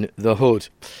in the hood.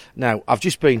 Now, I've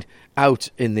just been out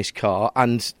in this car,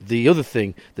 and the other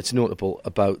thing that's notable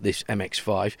about this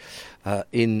MX-5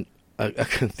 in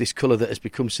this colour that has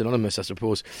become synonymous, I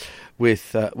suppose,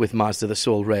 with Mazda, the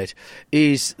Soul Red,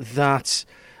 is that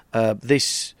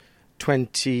this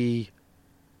 25th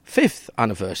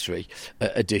anniversary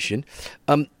edition,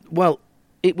 well,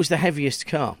 it was the heaviest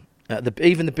car.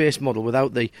 Even the base model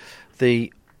without the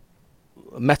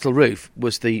metal roof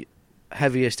was the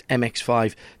heaviest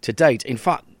MX-5 to date. In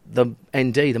fact, the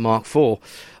ND, the Mark IV,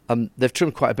 they've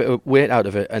trimmed quite a bit of weight out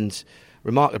of it, and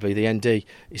remarkably, the ND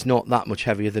is not that much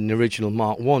heavier than the original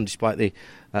Mark I, despite the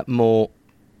more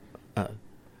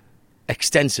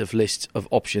extensive list of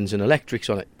options and electrics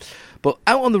on it. But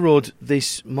out on the road,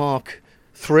 this Mark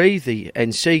III, the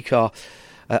NC car,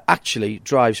 actually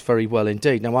drives very well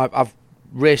indeed. Now, I've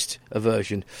raced a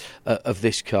version of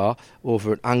this car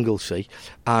over at Anglesey,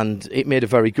 and it made a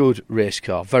very good race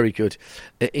car, very good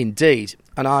indeed.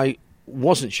 And I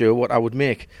wasn't sure what I would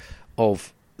make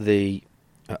of the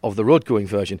road-going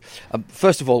version.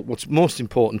 First of all, what's most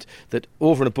important, that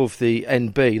over and above the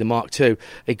NB, the Mark II,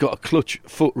 it got a clutch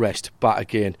footrest back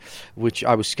again, which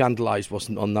I was scandalised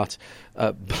wasn't on that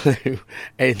blue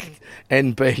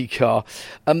NB car.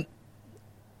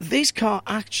 This car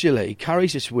actually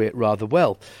carries its weight rather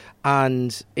well,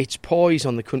 and its poise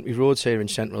on the country roads here in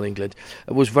central England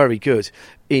was very good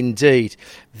indeed.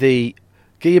 The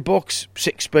gearbox,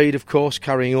 6-speed, of course,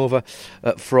 carrying over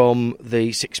from the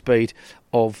 6-speed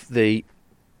of the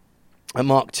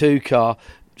Mark II car.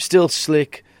 Still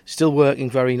slick, still working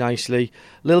very nicely.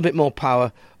 A little bit more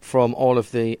power from all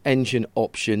of the engine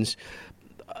options.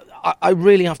 I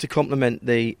really have to compliment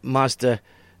the Mazda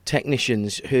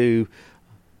technicians who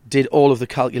did all of the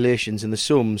calculations and the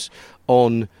sums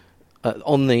on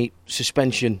the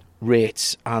suspension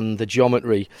rates and the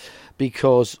geometry,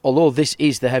 because although this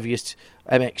is the heaviest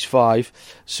MX-5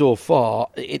 so far,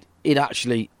 it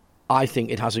actually, I think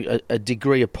it has a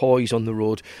degree of poise on the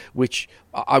road which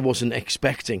I wasn't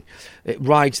expecting. It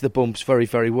rides the bumps very,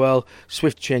 very well.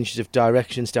 Swift changes of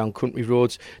directions down country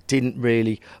roads didn't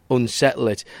really unsettle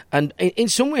it. And in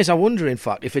some ways I wonder, in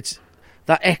fact, if it's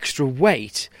that extra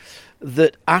weight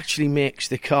that actually makes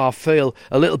the car feel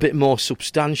a little bit more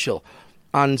substantial.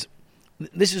 And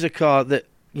this is a car that,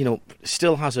 you know,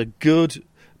 still has a good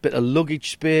bit of luggage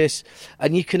space,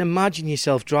 and you can imagine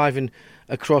yourself driving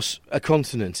across a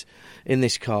continent in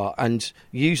this car and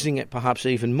using it perhaps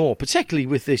even more, particularly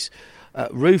with this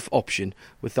roof option,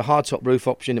 with the hardtop roof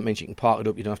option. It means you can park it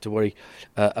up, you don't have to worry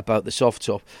about the soft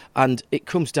top, and it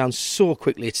comes down so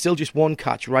quickly. It's still just one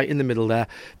catch right in the middle there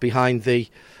behind the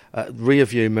rear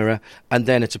view mirror, and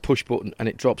then it's a push button and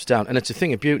it drops down, and it's a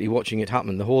thing of beauty watching it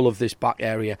happen. The whole of this back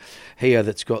area here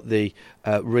that's got the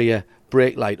rear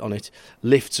brake light on it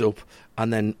lifts up,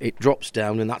 and then it drops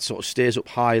down, and that sort of stays up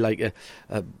high like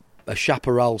a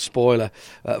chaparral spoiler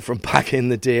from back in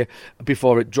the day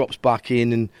before it drops back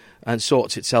in and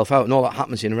sorts itself out, and all that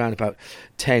happens in around about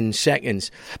 10 seconds.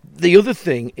 The other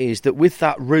thing is that with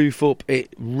that roof up,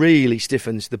 it really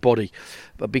stiffens the body,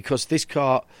 but because this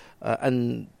car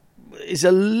has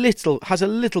a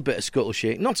little bit of scuttle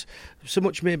shake, not so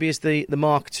much maybe as the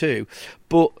Mark II,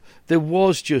 but there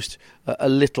was just a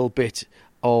little bit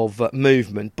of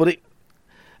movement. But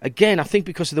again, I think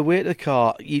because of the weight of the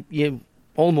car, you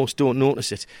almost don't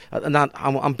notice it, and that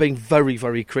I'm being very,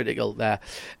 very critical there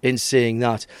in saying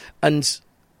that. And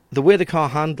the way the car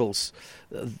handles,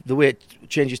 the way it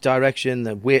changes direction,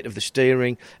 the weight of the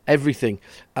steering, everything,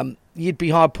 you'd be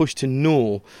hard pushed to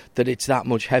know that it's that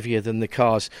much heavier than the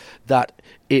cars that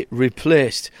it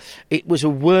replaced. It was a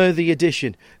worthy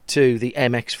addition to the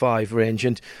MX-5 range,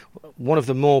 and one of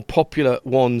the more popular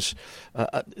ones,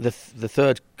 the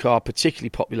third car particularly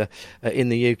popular in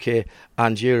the UK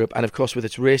and Europe, and of course with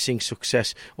its racing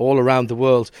success all around the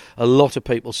world, a lot of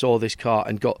people saw this car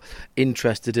and got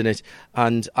interested in it.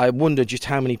 And I wonder just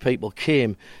how many people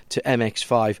came to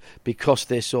MX-5 because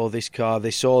they saw this car.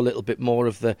 They saw a little bit more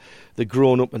of the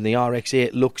grown-up and the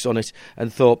RX-8 looks on it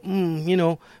and thought,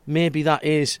 maybe that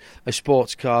is a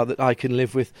sports car that I can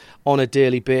live with on a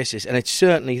daily basis. And it's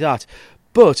certainly that.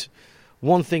 But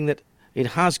one thing that it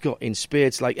has got in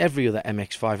spades, like every other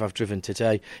MX-5 I've driven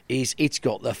today, is it's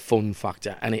got the fun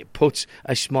factor, and it puts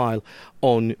a smile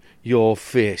on your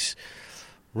face.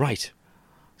 Right,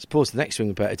 I suppose the next thing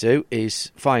we better do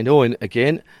is find Owen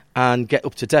again and get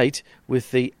up to date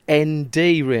with the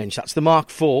ND range. That's the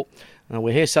Mark IV. Now,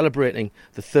 we're here celebrating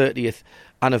the 30th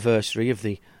anniversary of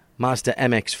the Mazda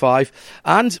MX-5.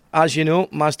 And, as you know,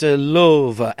 Mazda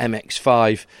love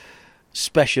MX-5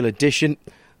 special edition.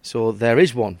 So there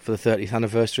is one for the 30th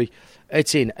anniversary.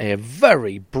 It's in a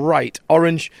very bright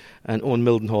orange, and Owen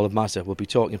Mildenhall of Mazda will be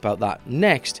talking about that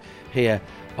next here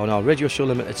on our Radio Show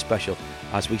Limited special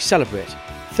as we celebrate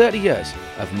 30 years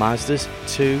of Mazda's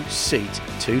two-seat,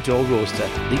 two-door roadster,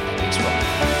 the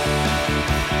MX5.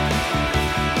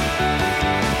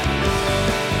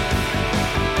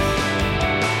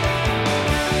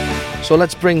 So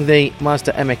let's bring the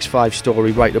Mazda MX5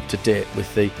 story right up to date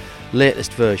with the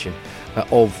latest version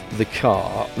of the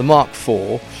car. The Mark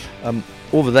IV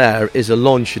over there is a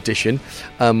launch edition,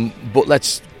 but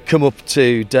let's come up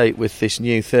to date with this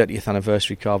new 30th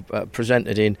anniversary car,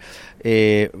 presented in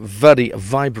a very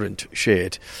vibrant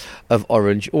shade of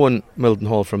orange. Owen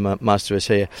Mildenhall from Mazda is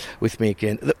here with me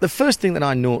again. The first thing that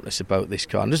I notice about this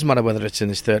car, and it doesn't matter whether it's in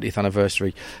this 30th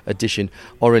anniversary edition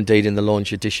or indeed in the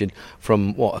launch edition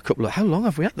from how long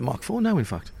have we had the Mark IV now, in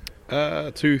fact?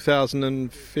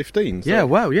 2015. So, yeah,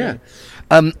 wow, yeah.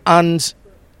 And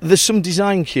there's some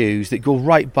design cues that go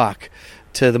right back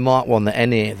to the Mark I, the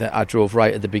NA, that I drove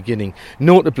right at the beginning.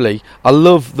 Notably, I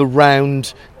love the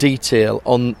round detail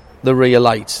on the rear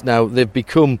lights. Now, they've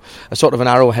become a sort of an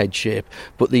arrowhead shape,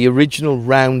 but the original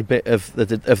round bit of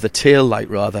the tail light,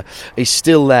 rather, is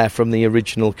still there from the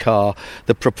original car.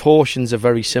 The proportions are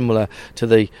very similar to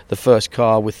the first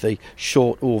car with the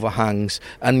short overhangs,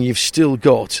 and you've still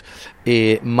got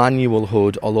a manual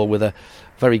hood, although with a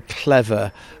very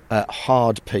clever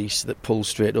hard piece that pulls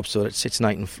straight up so that it sits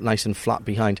nice and flat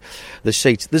behind the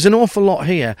seats. There's an awful lot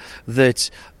here that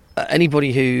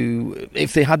anybody who, even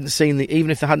if they hadn't seen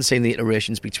the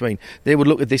iterations between, they would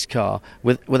look at this car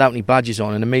without any badges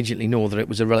on and immediately know that it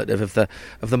was a relative of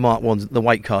the Mark I, the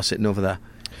white car sitting over there.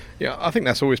 Yeah, I think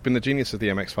that's always been the genius of the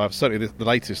MX5. Certainly the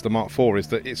latest, the Mark IV, is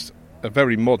that it's a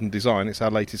very modern design. It's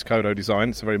our latest Kodo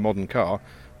design. It's a very modern car,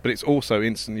 but it's also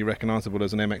instantly recognisable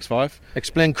as an MX5.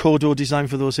 Explain Kodo design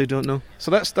for those who don't know.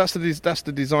 So that's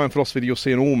the design philosophy that you'll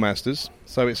see in all Mazdas.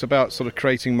 So it's about sort of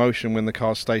creating motion when the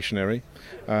car's stationary.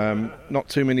 Not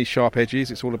too many sharp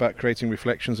edges. It's all about creating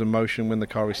reflections and motion when the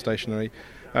car is stationary.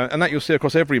 And that you'll see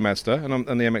across every Mazda, and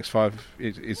the MX5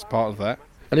 is part of that.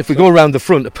 And if we go around the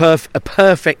front, a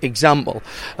perfect example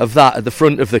of that at the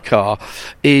front of the car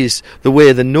is the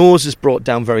way the nose is brought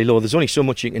down very low. There's only so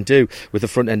much you can do with the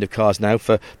front end of cars now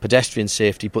for pedestrian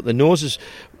safety, but the nose is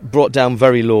brought down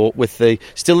very low with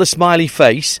still the smiley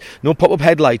face, no pop-up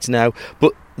headlights now,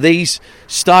 but these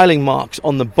styling marks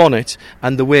on the bonnet,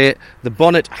 and the way the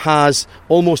bonnet has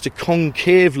almost a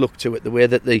concave look to it, the way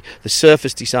that the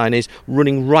surface design is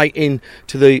running right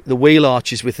into the wheel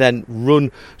arches, which then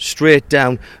run straight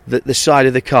down the side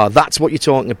of the car. That's what you're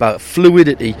talking about,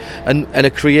 fluidity and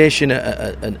a creation,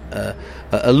 a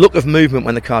look of movement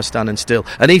when the car's standing still,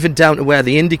 and even down to where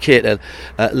the indicator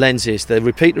lens is, the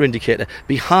repeater indicator.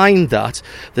 Behind that,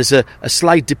 there's a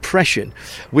slight depression,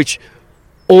 which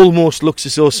almost looks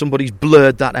as though somebody's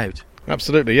blurred that out.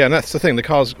 Absolutely, yeah, and that's the thing. The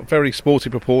car's got very sporty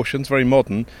proportions, very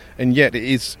modern, and yet it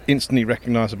is instantly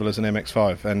recognisable as an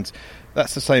MX5. And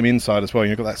that's the same inside as well.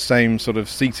 You've got that same sort of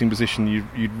seating position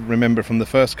you'd remember from the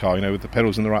first car, with the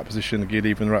pedals in the right position, the gear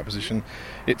lever in the right position.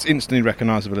 It's instantly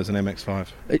recognisable as an MX5.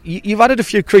 You've added a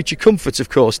few creature comforts, of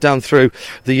course, down through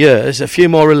the years. A few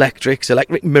more electric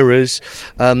mirrors.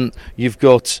 You've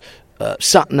got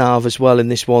sat nav as well in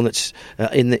this one, that's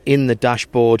in the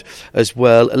dashboard as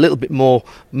well. A little bit more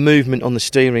movement on the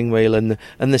steering wheel and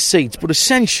the seats. But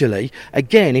essentially,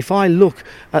 again, if I look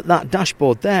at that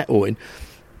dashboard there, Owen,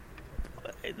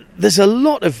 there's a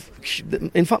lot of,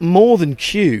 in fact, more than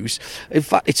cues. In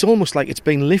fact, it's almost like it's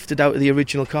been lifted out of the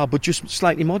original car, but just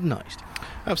slightly modernised.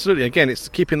 Absolutely. Again, it's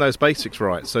keeping those basics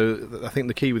right. So I think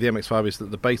the key with the MX5 is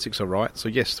that the basics are right. So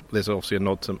yes, there's obviously a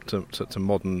nod to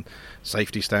modern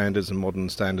safety standards and modern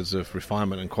standards of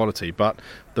refinement and quality, but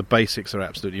the basics are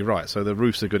absolutely right. So the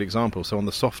roof's a good example. So on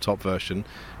the soft top version,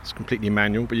 it's completely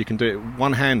manual, but you can do it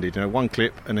one-handed, one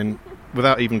clip, and then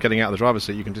without even getting out of the driver's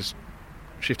seat, you can just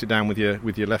shift it down with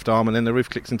your left arm, and then the roof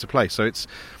clicks into place. So it's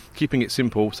keeping it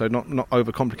simple, so not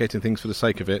overcomplicating things for the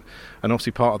sake of it. And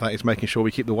obviously part of that is making sure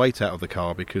we keep the weight out of the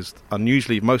car, because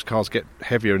unusually most cars get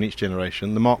heavier in each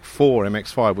generation. The Mark IV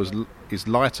MX5 is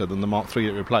lighter than the Mark III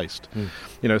it replaced.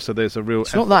 So there's a real...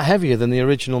 It's not that heavier than the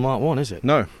original Mark I, is it?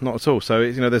 No, not at all. So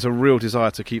there's a real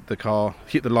desire to keep the car,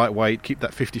 keep the lightweight, keep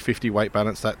that 50-50 weight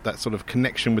balance, that sort of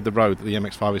connection with the road that the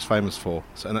MX5 is famous for.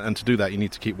 So, and to do that, you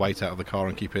need to keep weight out of the car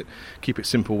and keep it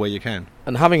simple where you can.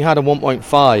 And having had a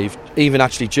 1.5, even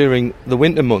actually during the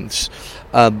winter months,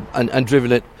 and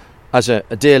driven it as a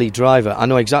daily driver, I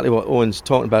know exactly what Owen's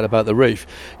talking about the roof.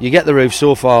 You get the roof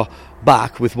so far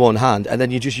back with one hand, and then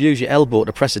you just use your elbow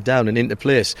to press it down and into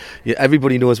place.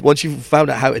 Everybody knows once you've found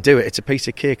out how to do it, it's a piece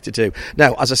of cake to do.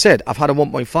 Now, as I said, I've had a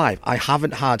 1.5. I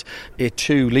haven't had a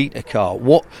 2-litre car.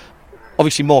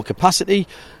 Obviously more capacity,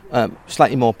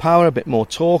 slightly more power, a bit more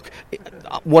torque.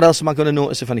 What else am I going to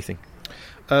notice, if anything?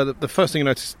 The first thing you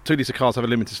notice, 2-litre cars have a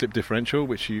limited slip differential,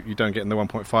 which you don't get in the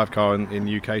 1.5 car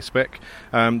in UK spec.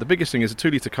 The biggest thing is the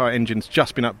 2-litre car engine's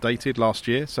just been updated last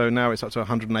year, so now it's up to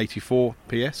 184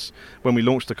 PS. When we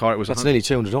launched the car, it was... That's nearly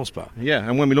 200 horsepower. Yeah,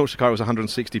 and when we launched the car, it was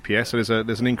 160 PS, so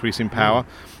there's an increase in power.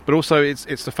 But also,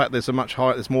 it's the fact there's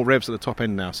more revs at the top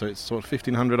end now, so it's sort of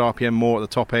 1,500 RPM more at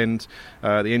the top end.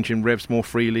 The engine revs more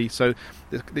freely, so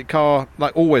the car,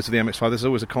 like always with the MX-5, there's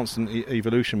always a constant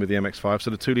evolution with the MX-5, so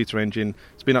the 2-litre engine...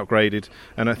 It's been upgraded,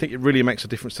 and I think it really makes a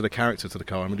difference to the character to the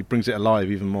car. I mean, it brings it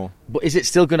alive even more. But is it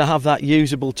still going to have that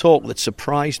usable torque that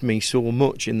surprised me so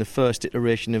much in the first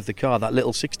iteration of the car? That little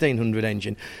 1600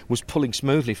 engine was pulling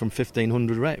smoothly from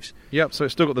 1500 revs. Yep, so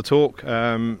it's still got the torque.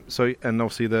 And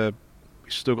obviously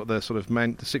it's still got the sort of the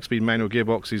 6-speed manual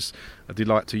gearbox is a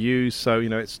delight to use. So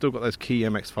it's still got those key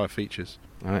MX-5 features.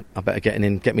 All right, I better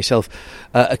get myself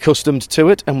accustomed to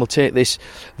it, and we'll take this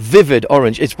vivid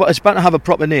orange. It's about to have a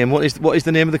proper name. What is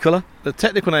the name of the colour? The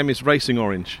technical name is Racing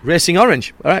Orange. Racing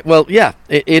Orange. All right, well, yeah,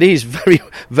 it is very,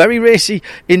 very racy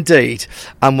indeed,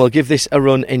 and we'll give this a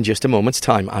run in just a moment's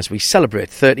time as we celebrate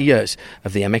 30 years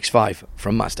of the MX-5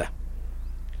 from Mazda.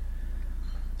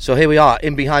 So here we are,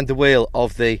 in behind the wheel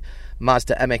of the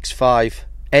Mazda MX-5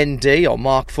 ND, or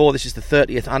Mark IV. This is the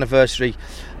 30th anniversary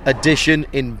edition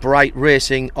in bright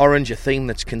racing orange, a theme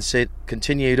that's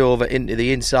continued over into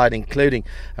the inside, including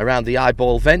around the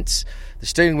eyeball vents. The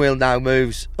steering wheel now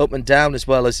moves up and down as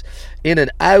well as in and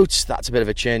out. That's a bit of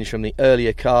a change from the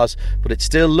earlier cars, but it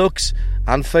still looks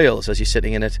and feels, as you're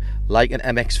sitting in it, like an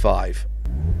MX-5.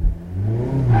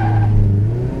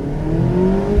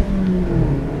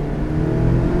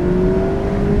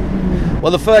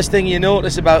 Well, the first thing you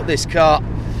notice about this car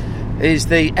is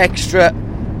the extra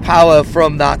power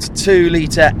from that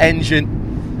 2-litre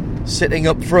engine sitting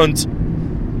up front.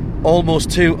 Almost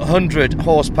 200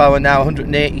 horsepower now,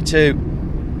 182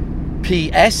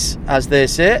 PS as they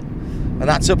say, and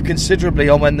that's up considerably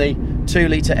on when the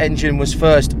 2-litre engine was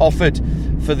first offered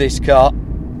for this car.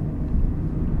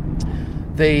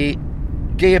 The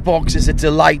gearbox is a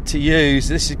delight to use.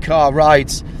 This car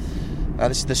rides,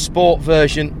 this is the sport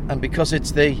version, and because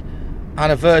it's the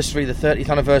anniversary, the 30th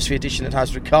anniversary edition, it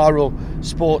has Recaro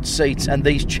sports seats, and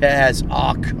these chairs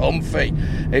are comfy.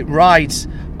 It rides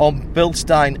on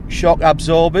Bilstein shock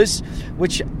absorbers,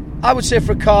 which I would say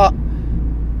for a car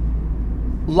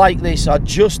like this are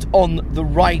just on the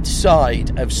right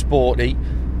side of sporty.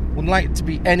 Wouldn't like it to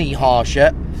be any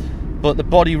harsher, but the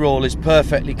body roll is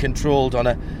perfectly controlled on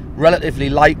a relatively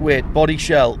lightweight body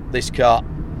shell, this car.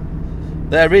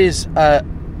 There is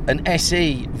an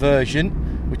SE version,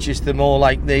 which is the more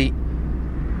like the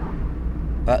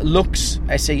Lux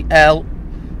SEL.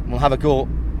 We'll have a go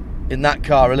in that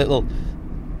car in a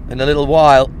little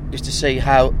while, just to see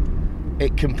how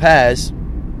it compares.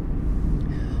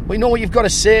 Well, what you've got to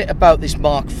say about this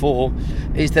Mark IV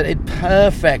is that it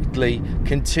perfectly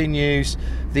continues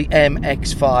the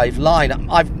MX-5 line.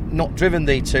 I've not driven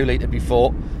the 2-litre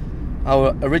before.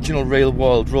 Our original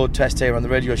real-world road test here on the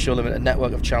Radio Show Limited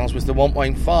network of channels was the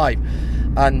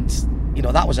 1.5, and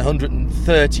that was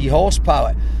 130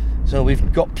 horsepower. So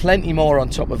we've got plenty more on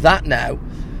top of that now,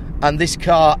 and this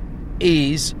car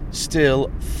is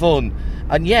still fun.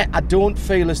 And yet I don't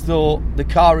feel as though the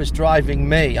car is driving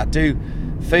me. I do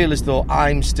feel as though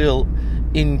I'm still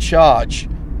in charge.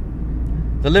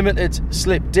 The limited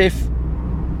slip diff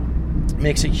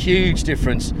makes a huge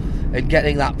difference in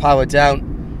getting that power down.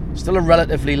 Still a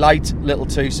relatively light little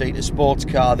 2-seater sports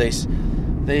car, this.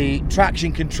 The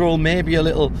traction control may be a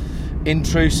little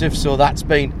intrusive, so that's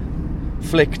been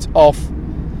flicked off.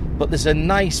 But there's a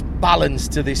nice balance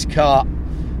to this car,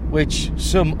 which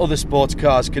some other sports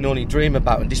cars can only dream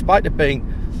about. And despite it being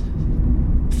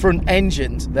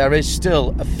front-engined, there is still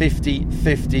a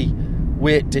 50-50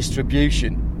 weight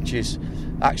distribution, which is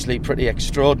actually pretty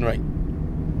extraordinary.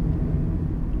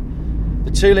 The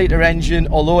 2-litre engine,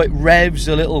 although it revs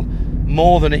a little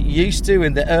more than it used to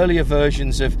in the earlier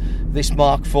versions of this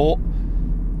Mark IV,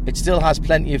 it still has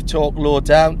plenty of torque low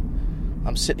down.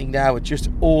 I'm sitting now at just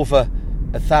over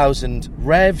 1,000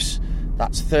 revs.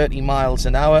 That's 30 miles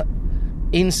an hour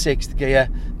in 6th gear.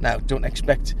 Now, don't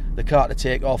expect the car to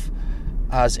take off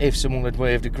as if someone had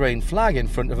waved a green flag in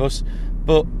front of us,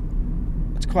 but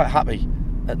it's quite happy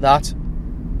at that.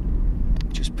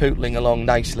 Just pootling along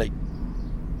nicely.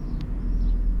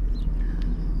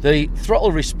 The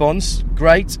throttle response,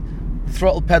 great.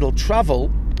 Throttle pedal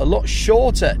travel, a lot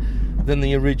shorter than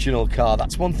the original car.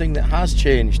 That's one thing that has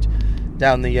changed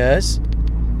down the years.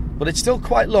 But it's still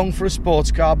quite long for a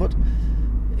sports car, but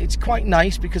it's quite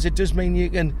nice because it does mean you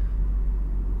can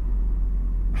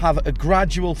have a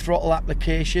gradual throttle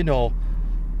application or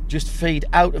just feed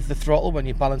out of the throttle when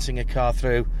you're balancing a car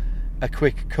through a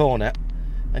quick corner.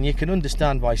 And you can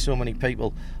understand why so many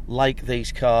people like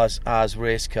these cars as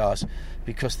race cars,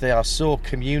 because they are so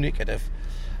communicative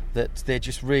that they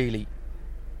just really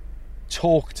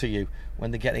talk to you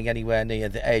when they're getting anywhere near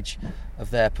the edge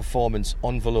of their performance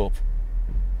envelope.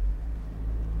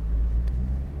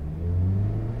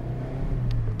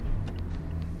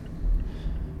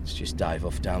 Let's just dive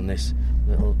off down this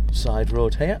little side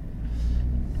road here.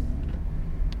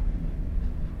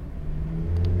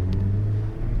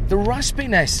 The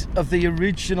raspiness of the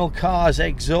original car's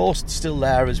exhaust still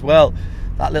there as well.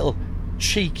 That little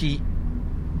cheeky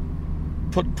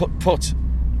put.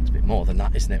 It's a bit more than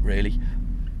that, isn't it, really?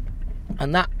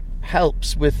 And that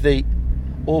helps with the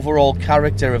overall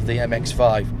character of the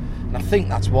MX5. And I think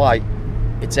that's why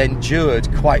it's endured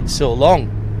quite so long.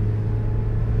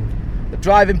 The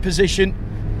driving position,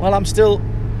 well, I'm still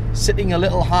sitting a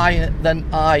little higher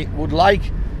than I would like,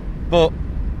 but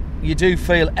you do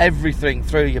feel everything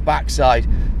through your backside,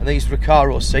 and these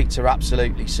Recaro seats are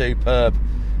absolutely superb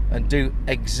and do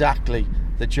exactly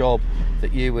the job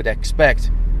that you would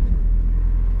expect.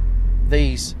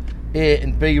 These A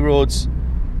and B roads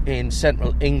in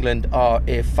central England are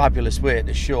a fabulous way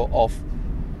to show off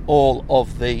all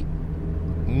of the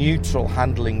neutral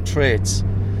handling traits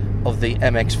of the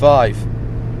MX5.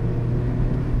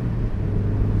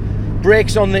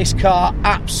 Brakes on this car,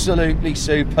 absolutely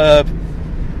superb.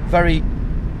 Very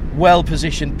well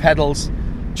positioned pedals,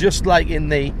 just like in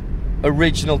the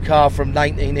original car from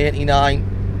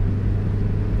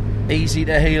 1989. Easy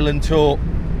to heel and tow,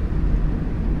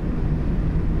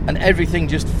 and everything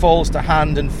just falls to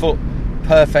hand and foot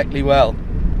perfectly well.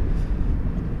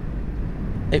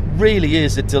 It really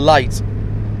is a delight,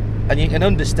 and you can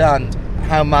understand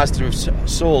how Mazda have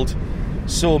sold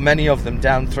so many of them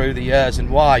down through the years, and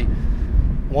why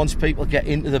once people get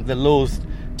into them they're loath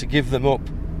to give them up.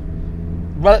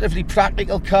 Relatively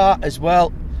practical car as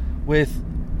well, with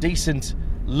decent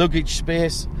luggage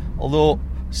space, although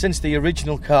since the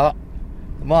original car,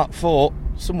 the Mark IV,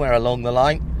 somewhere along the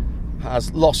line,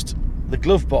 has lost the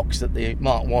glove box that the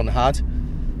Mark I had.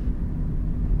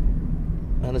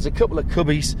 And there's a couple of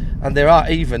cubbies, and there are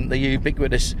even the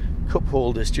ubiquitous cup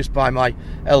holders just by my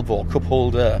elbow, cup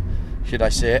holder should I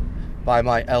say, by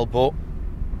my elbow.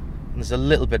 And there's a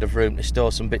little bit of room to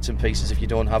store some bits and pieces if you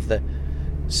don't have the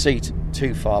seat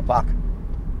too far back.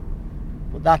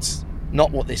 But that's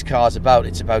not what this car's about.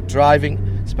 It's about driving,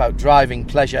 it's about driving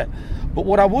pleasure. But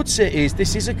what I would say is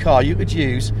this is a car you could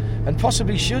use, and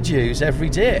possibly should use, every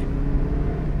day.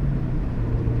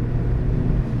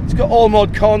 It's got all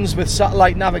mod cons with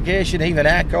satellite navigation, even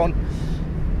aircon,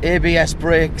 ABS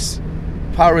brakes,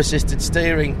 power assisted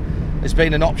steering has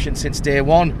been an option since day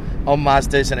one on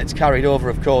Mazdas, and it's carried over,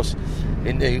 of course,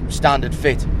 into standard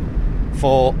fit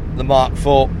for the Mark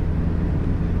IV.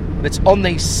 But it's on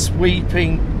these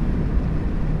sweeping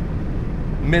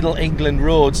middle England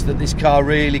roads that this car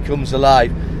really comes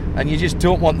alive, and you just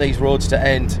don't want these roads to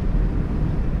end.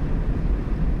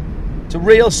 It's a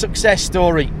real success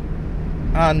story,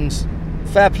 and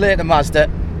fair play to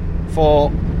Mazda for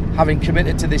having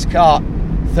committed to this car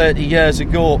 30 years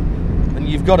ago. And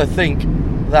you've got to think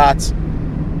that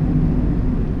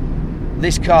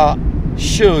this car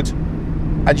should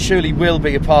and surely will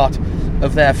be a part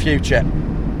of their future.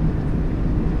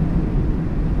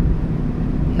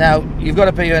 Now, you've got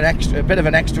to be a bit of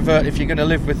an extrovert if you're going to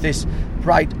live with this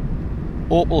bright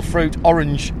opal fruit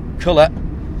orange colour,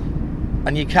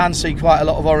 and you can see quite a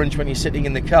lot of orange when you're sitting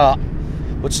in the car,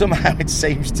 but somehow it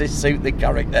seems to suit the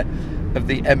character of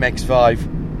the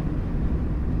MX5.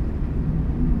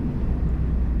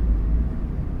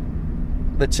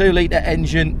 The 2-litre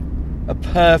engine, a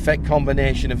perfect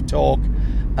combination of torque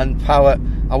and power.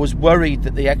 I was worried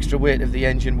that the extra weight of the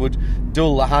engine would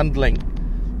dull the handling,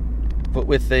 but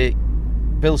with the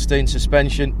Bilstein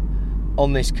suspension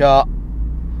on this car,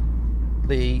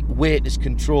 the weight is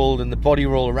controlled, and the body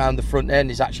roll around the front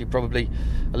end is actually probably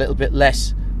a little bit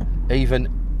less even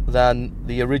than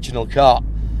the original car.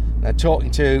 Now,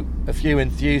 talking to a few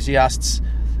enthusiasts,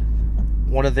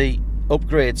 one of the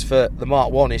upgrades for the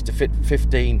Mark I is to fit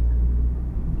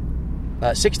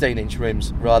 16-inch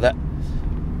rims, rather,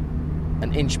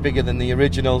 an inch bigger than the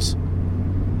originals,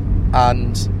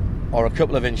 or a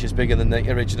couple of inches bigger than the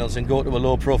originals, and go to a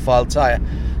low-profile tyre.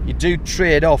 You do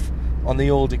trade off on the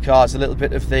older cars, a little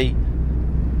bit of the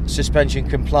suspension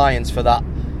compliance for that.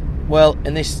 Well,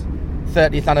 in this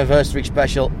 30th anniversary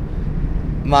special,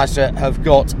 Mazda have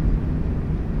got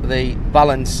the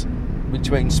balance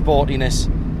between sportiness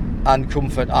and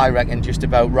comfort, I reckon, just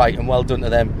about right, and well done to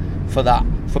them for that,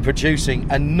 for producing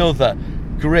another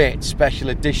great special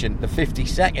edition, the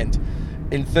 52nd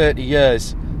in 30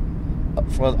 years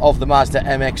of the Mazda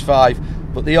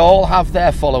MX5, but they all have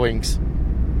their followings.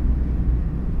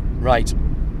 Right,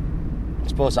 I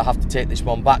suppose I have to take this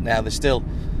one back now. There's still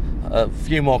a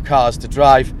few more cars to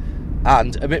drive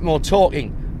and a bit more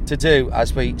talking to do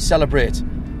as we celebrate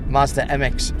Mazda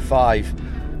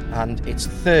MX5 and its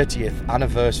 30th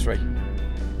anniversary.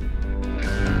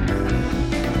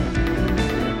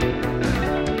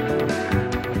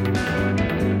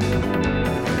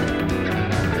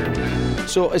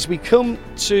 So as we come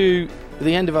to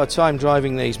the end of our time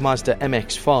driving these Mazda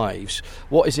MX-5s,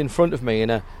 what is in front of me in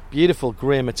a beautiful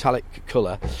grey metallic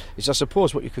colour is, I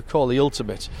suppose, what you could call the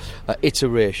ultimate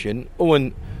iteration.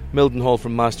 Owen Mildenhall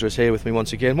from Mazda is here with me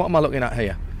once again. What am I looking at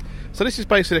here? So this is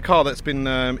basically a car that's been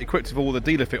equipped with all the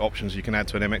dealer fit options you can add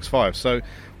to an MX-5. So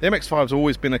the MX-5 has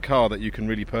always been a car that you can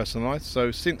really personalise.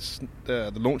 So since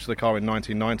the launch of the car in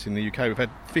 1990 in the UK, we've had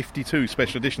 52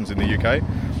 special editions in the UK.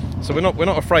 So we're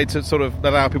not afraid to sort of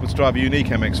allow people to drive a unique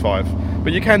MX-5,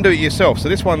 but you can do it yourself. So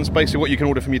this one's basically what you can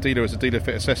order from your dealer as a dealer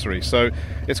fit accessory. So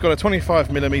it's got a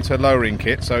 25mm lowering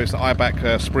kit, so it's the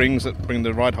eye-back springs that bring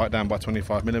the ride height down by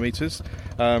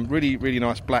 25mm. Really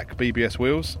nice black BBS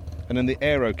wheels. And then the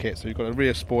aero kit, so you've got a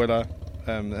rear spoiler,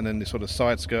 and then the sort of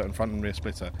side skirt and front and rear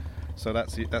splitter. So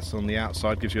that's on the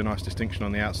outside, gives you a nice distinction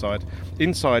on the outside.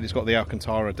 Inside, it's got the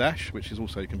Alcantara dash, which is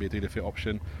also, it can be a dealer fit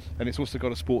option, and it's also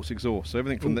got a sports exhaust. So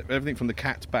everything from the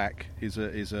cat back is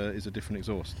a different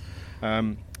exhaust.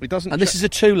 It doesn't. And this is a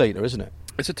 2 litre, isn't it?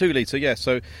 It's a 2 litre, yes.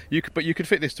 So you could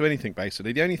fit this to anything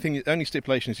basically. The only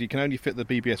stipulation is you can only fit the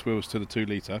BBS wheels to the 2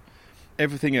 litre.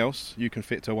 Everything else you can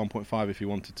fit to a 1.5 if you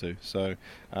wanted to. So,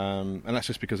 and that's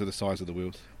just because of the size of the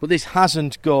wheels. But this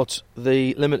hasn't got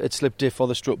the limited slip diff or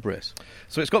the strut brace.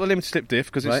 So it's got the limited slip diff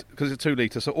because it's a 2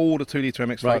 litre. So all the 2 litre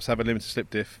MX-5s have a limited slip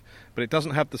diff, but it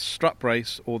doesn't have the strut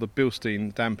brace or the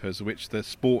Bilstein dampers, which the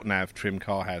Sport Nav trim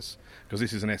car has, because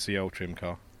this is an SEL trim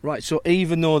car. Right. So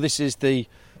even though this is the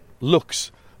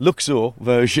Luxor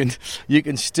version, you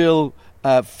can still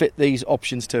fit these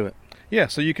options to it. Yeah,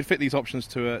 so you could fit these options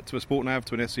to a Sport Nav,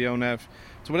 to an SEL Nav,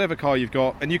 to whatever car you've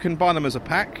got, and you can buy them as a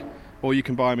pack, or you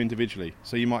can buy them individually.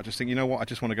 So you might just think, you know what, I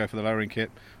just want to go for the lowering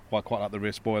kit, or I quite like the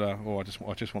rear spoiler, or I just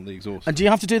want the exhaust. And do you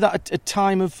have to do that at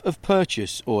time of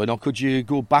purchase, or could you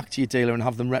go back to your dealer and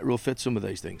have them retrofit some of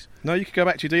these things? No, you could go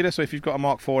back to your dealer. So if you've got a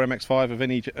Mark IV MX-5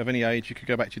 of any age, you could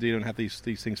go back to your dealer and have these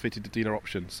things fitted to dealer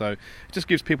option. So it just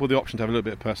gives people the option to have a little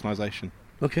bit of personalisation.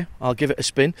 Okay, I'll give it a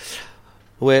spin.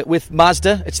 We're with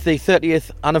Mazda. It's the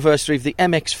 30th anniversary of the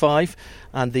MX-5,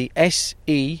 and the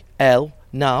SEL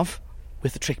Nav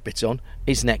with the trick bits on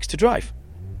is next to drive.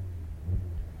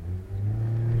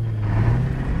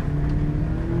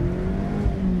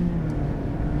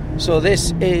 So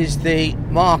this is the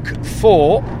Mark IV,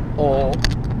 or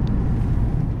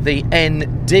the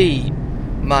ND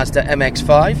Mazda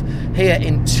MX-5, here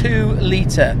in 2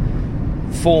 litre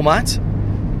format.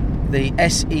 The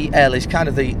SEL is kind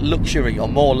of the luxury or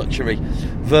more luxury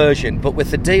version, but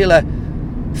with the dealer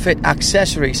fit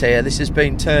accessories here, this has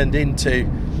been turned into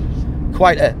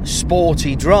quite a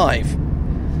sporty drive.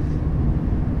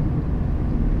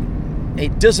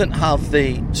 It doesn't have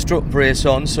the strut brace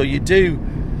on, so you do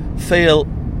feel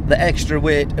the extra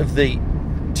weight of the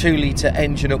 2 litre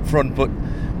engine up front, but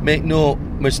make no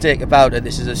mistake about it,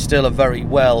 this is still a very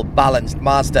well balanced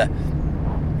Mazda.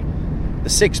 The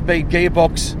 6-speed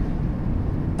gearbox,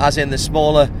 as in the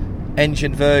smaller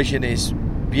engine version, is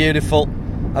beautiful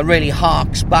and really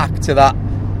harks back to that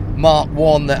Mark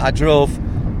I that I drove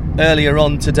earlier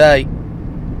on today.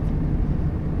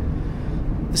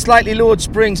 The slightly lowered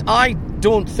springs, I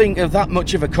don't think are that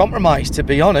much of a compromise, to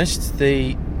be honest.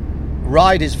 The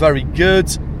ride is very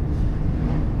good,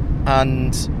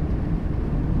 and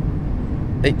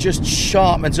it just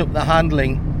sharpens up the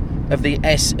handling of the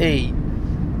SE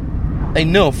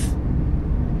enough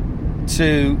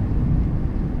to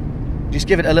just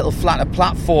give it a little flatter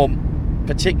platform,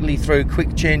 particularly through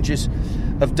quick changes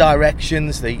of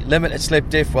directions. The limited slip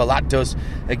diff, well, that does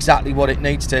exactly what it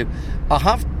needs to. I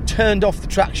have turned off the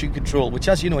traction control, which,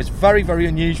 as you know, is very, very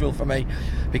unusual for me,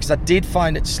 because I did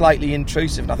find it slightly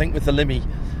intrusive, and I think with the Limmy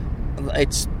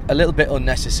it's a little bit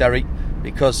unnecessary,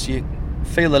 because you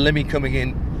feel the Limmy coming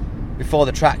in before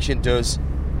the traction does,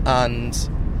 and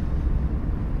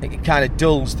it kind of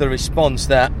dulls the response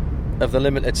there of the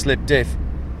limited slip diff.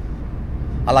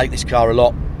 I like this car a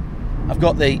lot. I've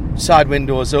got the side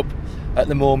windows up at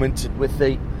the moment with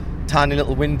the tiny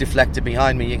little wind deflector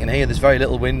behind me. You can hear there's very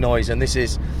little wind noise, and this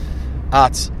is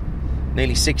at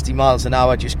nearly 60 miles an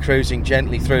hour, just cruising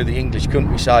gently through the English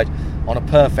countryside on a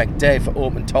perfect day for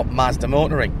open-top Mazda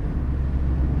motoring.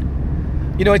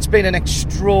 You know, it's been an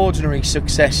extraordinary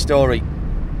success story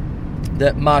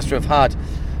that Mazda have had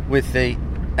with the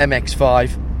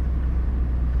MX5,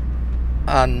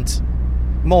 and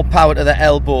more power to the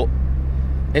elbow.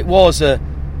 It was a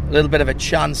little bit of a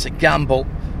chance, a gamble,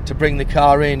 to bring the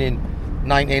car in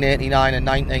 1989 and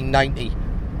 1990,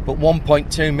 but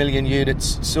 1.2 million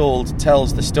units sold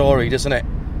tells the story, doesn't it?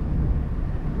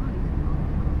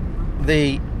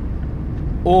 The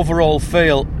overall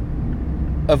feel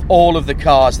of all of the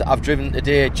cars that I've driven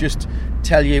today just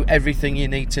tell you everything you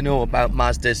need to know about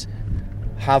Mazda's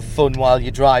have fun while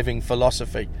you're driving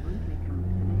philosophy.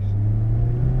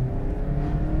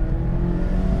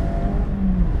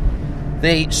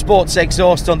 The sports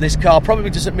exhaust on this car probably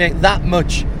doesn't make that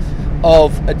much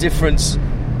of a difference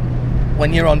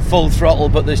when you're on full throttle,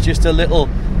 but there's just a little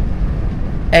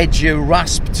edgy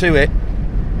rasp to it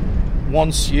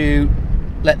once you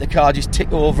let the car just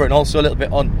tick over, and also a little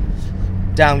bit on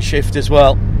downshift as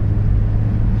well.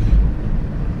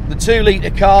 The 2 litre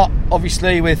car,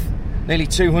 obviously with nearly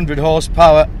 200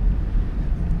 horsepower,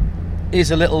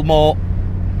 is a little more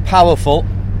powerful.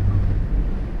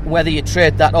 Whether you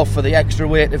trade that off for the extra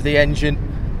weight of the engine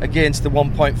against the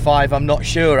 1.5, I'm not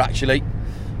sure actually.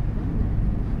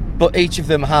 But each of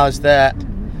them has their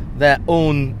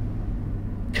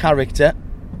own character,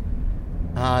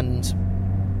 and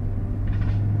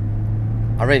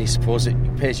I really suppose it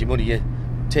pays you money, it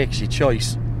takes your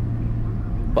choice.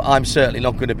 But I'm certainly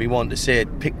not going to be one to say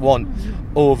pick one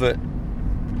over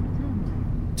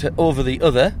the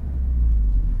other.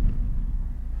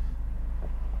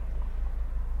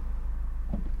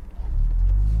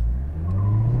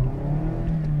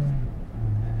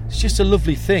 It's just a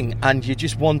lovely thing, and you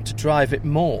just want to drive it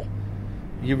more.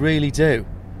 You really do.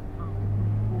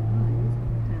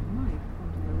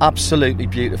 Absolutely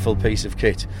beautiful piece of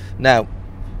kit. Now,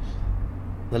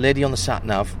 the lady on the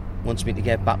sat-nav wants me to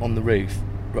get back on the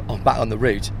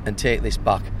route and take this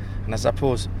back, and I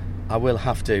suppose I will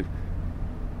have to,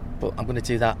 but I'm going to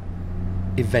do that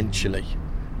eventually.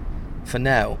 For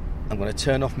now, I'm going to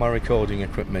turn off my recording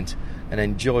equipment and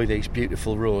enjoy these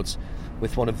beautiful roads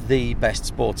with one of the best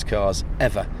sports cars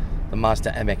ever, the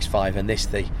Mazda MX5, and this,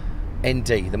 the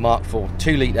ND, the Mark IV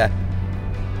 2 litre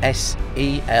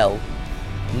SEL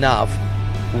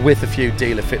nav with a few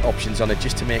dealer fit options on it,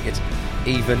 just to make it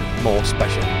even more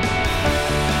special.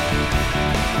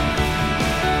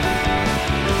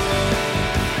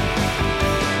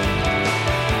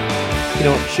 You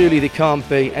know, surely there can't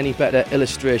be any better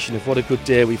illustration of what a good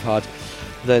day we've had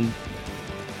than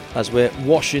as we're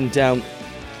washing down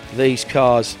these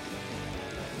cars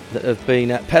that have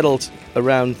been pedalled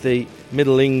around the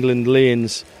Middle England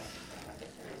lanes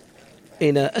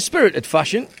in a spirited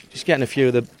fashion. Just getting a few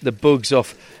of the bugs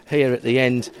off here at the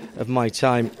end of my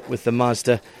time with the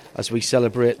Mazda as we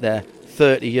celebrate their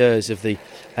 30 years of the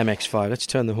MX5. Let's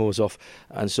turn the hose off,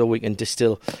 and so we can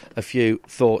distill a few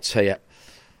thoughts here.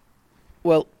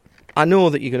 Well, I know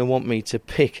that you're going to want me to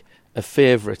pick a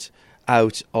favourite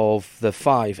out of the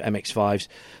 5 MX5s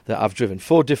that I've driven.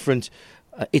 4 different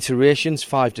iterations,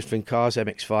 5 different cars,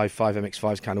 MX5, 5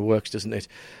 MX5s kind of works, doesn't it,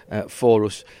 for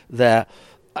us there.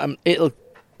 It'll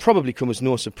probably come as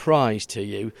no surprise to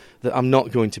you that I'm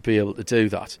not going to be able to do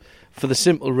that. For the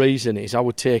simple reason is I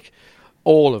would take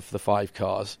all of the 5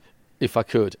 cars if I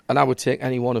could, and I would take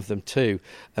any one of them too,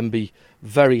 and be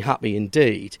very happy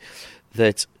indeed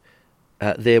that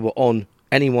they were on,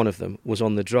 any one of them was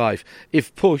on the drive.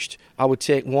 If pushed, I would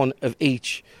take one of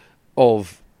each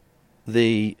of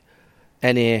the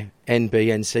NA, NB,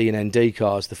 NC and ND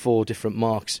cars, the 4 different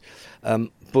marks.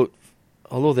 But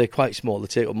although they're quite small, they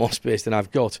take up more space than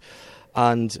I've got.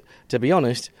 And to be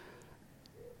honest,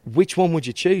 which one would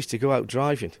you choose to go out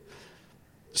driving?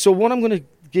 So what I'm going to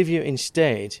give you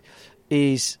instead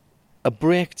is a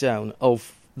breakdown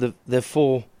of the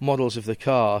 4 models of the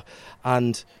car,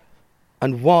 and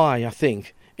why I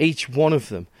think each one of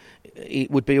them,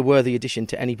 it would be a worthy addition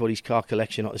to anybody's car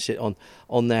collection, or to sit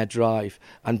on their drive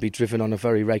and be driven on a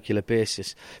very regular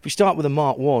basis. If we start with the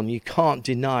Mark I, you can't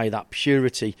deny that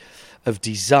purity of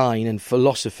design and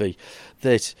philosophy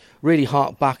that really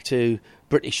hark back to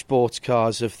British sports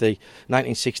cars of the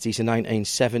 1960s and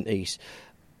 1970s.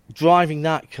 Driving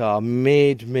that car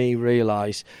made me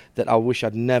realise that I wish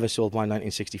I'd never sold my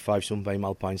 1965 Sunbeam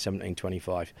Alpine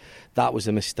 1725. That was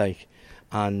a mistake.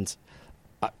 And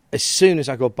as soon as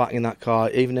I got back in that car,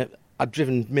 even I'd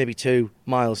driven maybe 2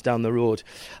 miles down the road,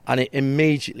 and it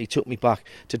immediately took me back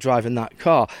to driving that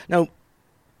car. Now,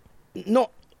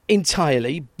 not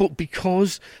entirely, but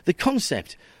because the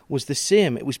concept was the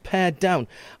same. It was pared down.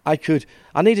 I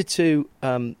needed to,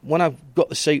 when I got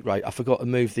the seat right, I forgot to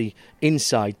move the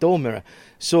inside door mirror.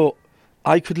 So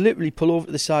I could literally pull over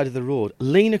to the side of the road,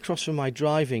 lean across from my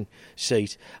driving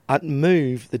seat and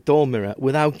move the door mirror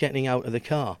without getting out of the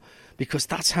car, because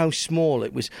that's how small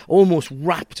it was, almost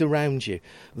wrapped around you,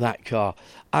 that car.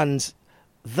 And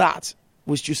that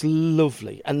was just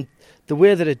lovely. And the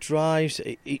way that it drives,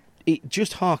 it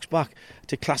just harks back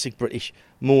to classic British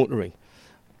motoring.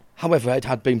 However, it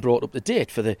had been brought up to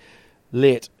date for the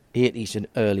late 80s and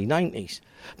early 90s.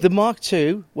 The Mark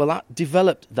II, well, that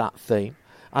developed that theme.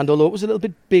 And although it was a little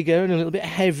bit bigger and a little bit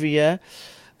heavier,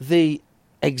 the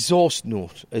exhaust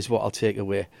note is what I'll take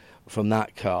away from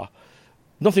that car.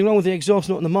 Nothing wrong with the exhaust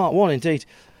note in the Mark I, indeed.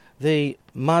 The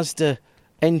Mazda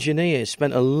engineers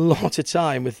spent a lot of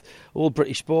time with all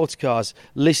British sports cars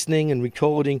listening and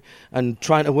recording and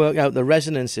trying to work out the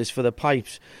resonances for the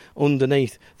pipes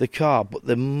underneath the car. But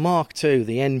the Mark II,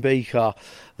 the NB car,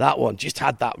 that one just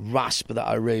had that rasp that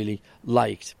I really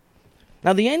liked.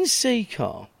 Now the NC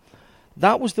car,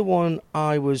 that was the one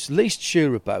I was least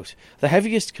sure about. The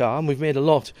heaviest car, and we've made a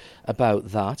lot about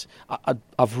that.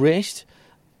 I've raced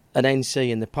an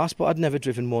NC in the past, but I'd never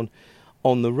driven one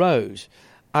on the road.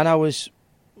 And I was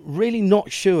really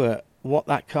not sure what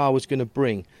that car was going to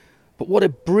bring. But what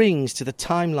it brings to the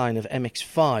timeline of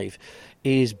MX5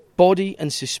 is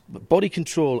body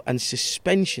control and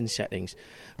suspension settings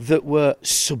that were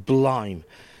sublime.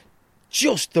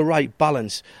 Just the right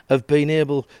balance of being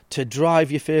able to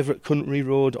drive your favourite country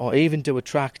road or even do a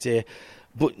track day,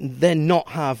 but then not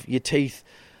have your teeth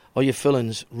or your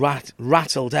fillings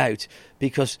rattled out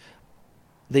because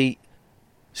the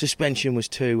suspension was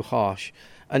too harsh.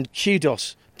 And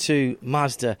kudos to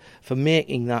Mazda for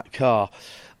making that car.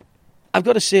 I've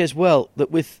got to say as well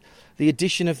that with the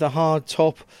addition of the hard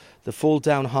top, the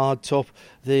fold-down hard top,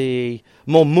 the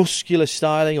more muscular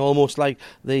styling, almost like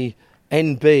the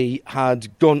NB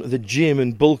had gone to the gym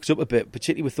and bulked up a bit,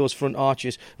 particularly with those front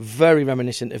arches, very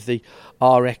reminiscent of the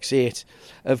RX-8,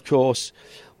 of course.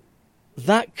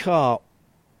 That car,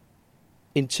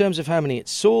 in terms of how many it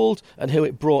sold and who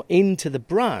it brought into the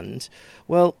brand,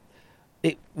 well,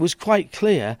 it was quite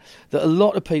clear that a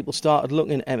lot of people started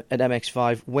looking at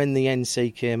MX5 when the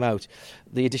NC came out.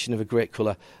 The addition of a great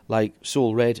colour like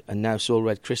Soul Red and now Soul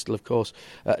Red Crystal, of course,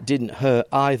 didn't hurt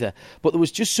either. But there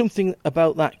was just something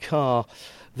about that car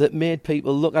that made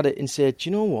people look at it and say, do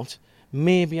you know what?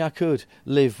 Maybe I could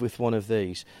live with one of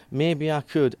these. Maybe I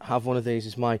could have one of these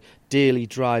as my daily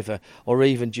driver, or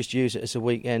even just use it as a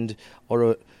weekend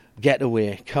or a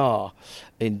getaway car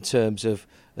in terms of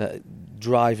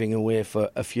driving away for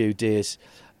a few days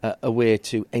away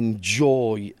to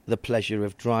enjoy the pleasure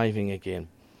of driving again.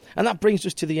 And that brings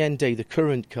us to the ND, the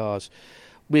current cars,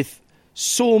 with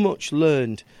so much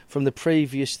learned from the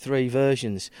previous 3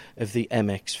 versions of the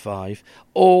MX5,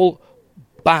 all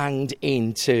banged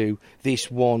into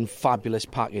this one fabulous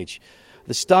package.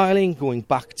 The styling going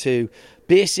back to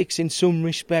basics in some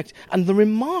respect, and the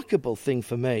remarkable thing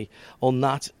for me on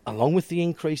that, along with the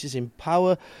increases in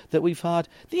power that we've had,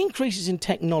 the increases in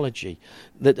technology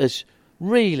that has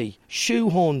really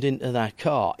shoehorned into that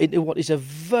car, into what is a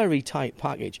very tight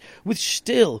package, with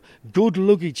still good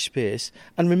luggage space.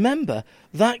 And remember,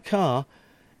 that car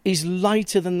is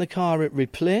lighter than the car it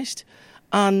replaced,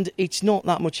 and it's not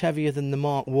that much heavier than the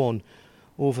Mark I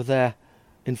over there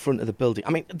in front of the building.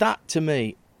 I mean, that to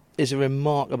me is a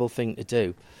remarkable thing to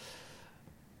do.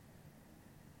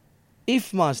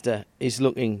 If Mazda is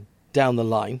looking down the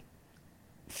line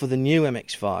for the new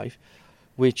MX5,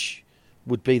 which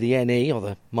would be the NE or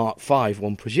the Mark V,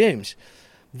 one presumes,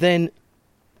 then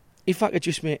if I could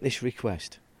just make this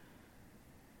request,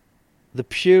 the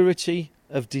purity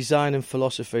of design and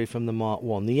philosophy from the Mark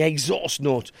I, the exhaust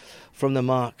note from the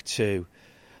Mark II,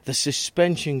 the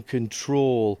suspension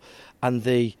control and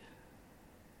the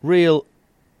real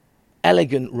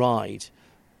elegant ride,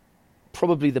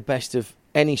 probably the best of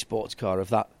any sports car of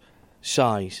that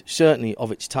size, certainly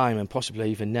of its time and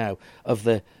possibly even now, of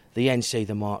the NC,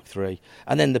 the Mark III.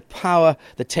 And then the power,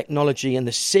 the technology and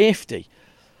the safety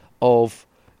of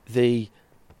the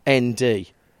ND.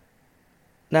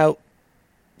 Now,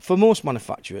 for most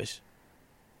manufacturers,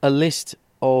 a list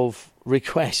of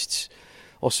requests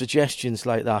or suggestions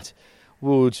like that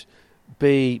would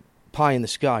be pie in the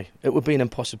sky. It would be an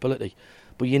impossibility.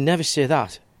 But you never say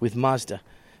that with Mazda,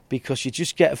 because you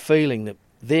just get a feeling that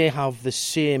they have the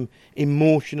same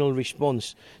emotional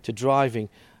response to driving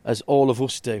as all of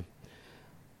us do.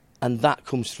 And that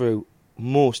comes through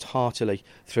most heartily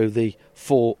through the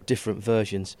 4 different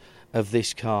versions of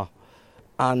this car.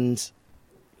 And,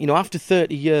 you know, after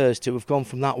 30 years to have gone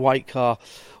from that white car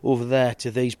over there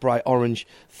to these bright orange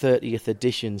 30th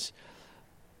editions,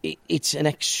 it's an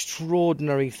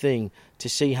extraordinary thing to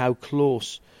see how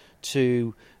close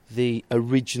to the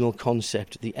original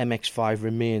concept, the MX5,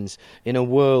 remains in a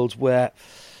world where,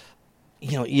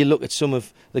 you know, you look at some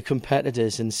of the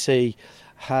competitors and see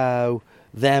how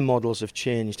their models have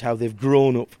changed, how they've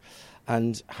grown up,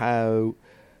 and how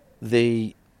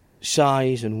the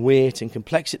size and weight and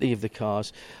complexity of the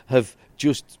cars have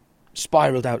just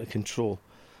spiralled out of control.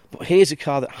 But here's a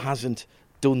car that hasn't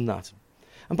done that.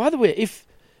 And by the way, if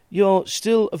you're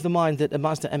still of the mind that a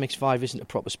Mazda MX5 isn't a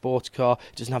proper sports car,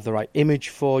 doesn't have the right image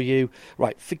for you,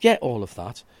 right, forget all of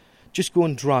that. Just go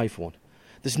and drive one.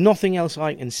 There's nothing else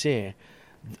I can say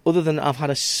other than I've had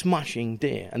a smashing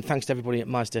day, and thanks to everybody at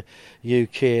Mazda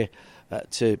UK,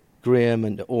 to Graham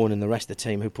and to Owen and the rest of the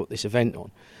team who put this event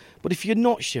on. But if you're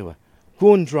not sure,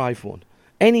 go and drive one.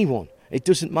 Anyone, it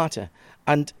doesn't matter.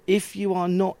 And if you are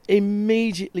not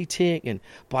immediately taken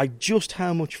by just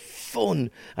how much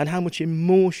fun and how much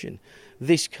emotion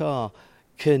this car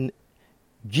can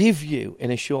give you in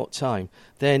a short time,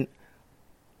 then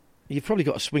you've probably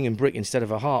got a swinging brick instead of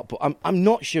a heart. But I'm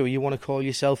not sure you want to call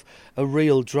yourself a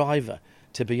real driver,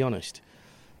 to be honest.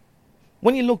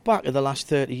 When you look back at the last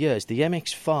 30 years, the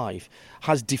MX5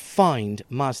 has defined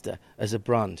Mazda as a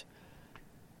brand.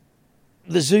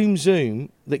 The zoom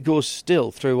that goes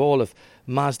still through all of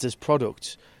Mazda's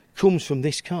products comes from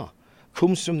this car,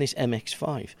 comes from this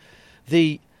MX5.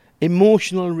 The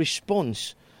emotional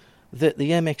response that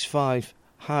the MX5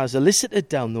 has elicited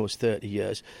down those 30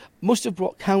 years must have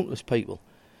brought countless people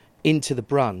into the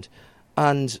brand.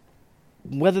 And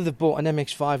whether they've bought an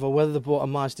MX5 or whether they've bought a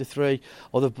Mazda 3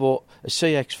 or they've bought a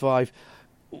CX5,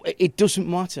 it doesn't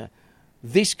matter.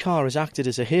 This car has acted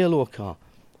as a halo car.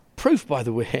 Proof, by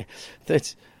the way,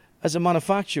 that as a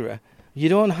manufacturer, you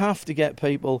don't have to get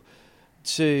people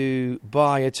to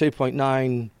buy a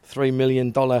 $2.93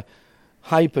 million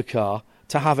hypercar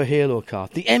to have a halo car.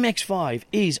 The MX5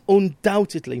 is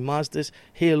undoubtedly Mazda's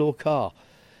halo car.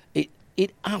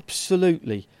 It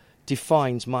absolutely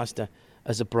defines Mazda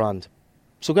as a brand.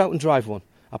 So go out and drive one.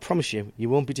 I promise you, you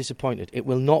won't be disappointed. It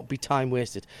will not be time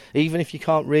wasted. Even if you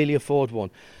can't really afford one,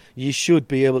 you should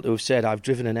be able to have said, I've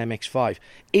driven an MX5.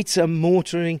 It's a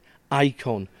motoring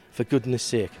icon, for goodness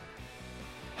sake.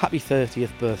 Happy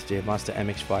 30th birthday, Mazda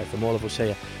MX5, from all of us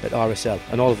here at RSL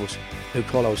and all of us who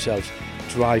call ourselves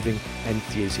driving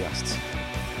enthusiasts.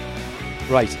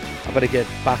 Right, I better get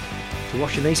back to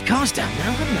washing these cars down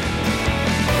now, haven't I?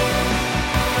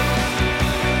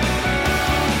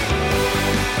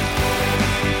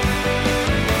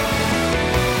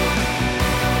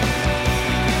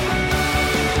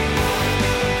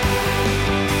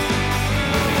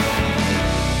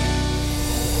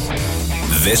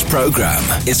 This program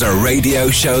is a Radio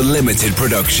Show Limited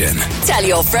production. Tell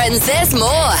your friends there's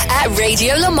more at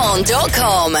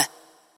radiolemans.com.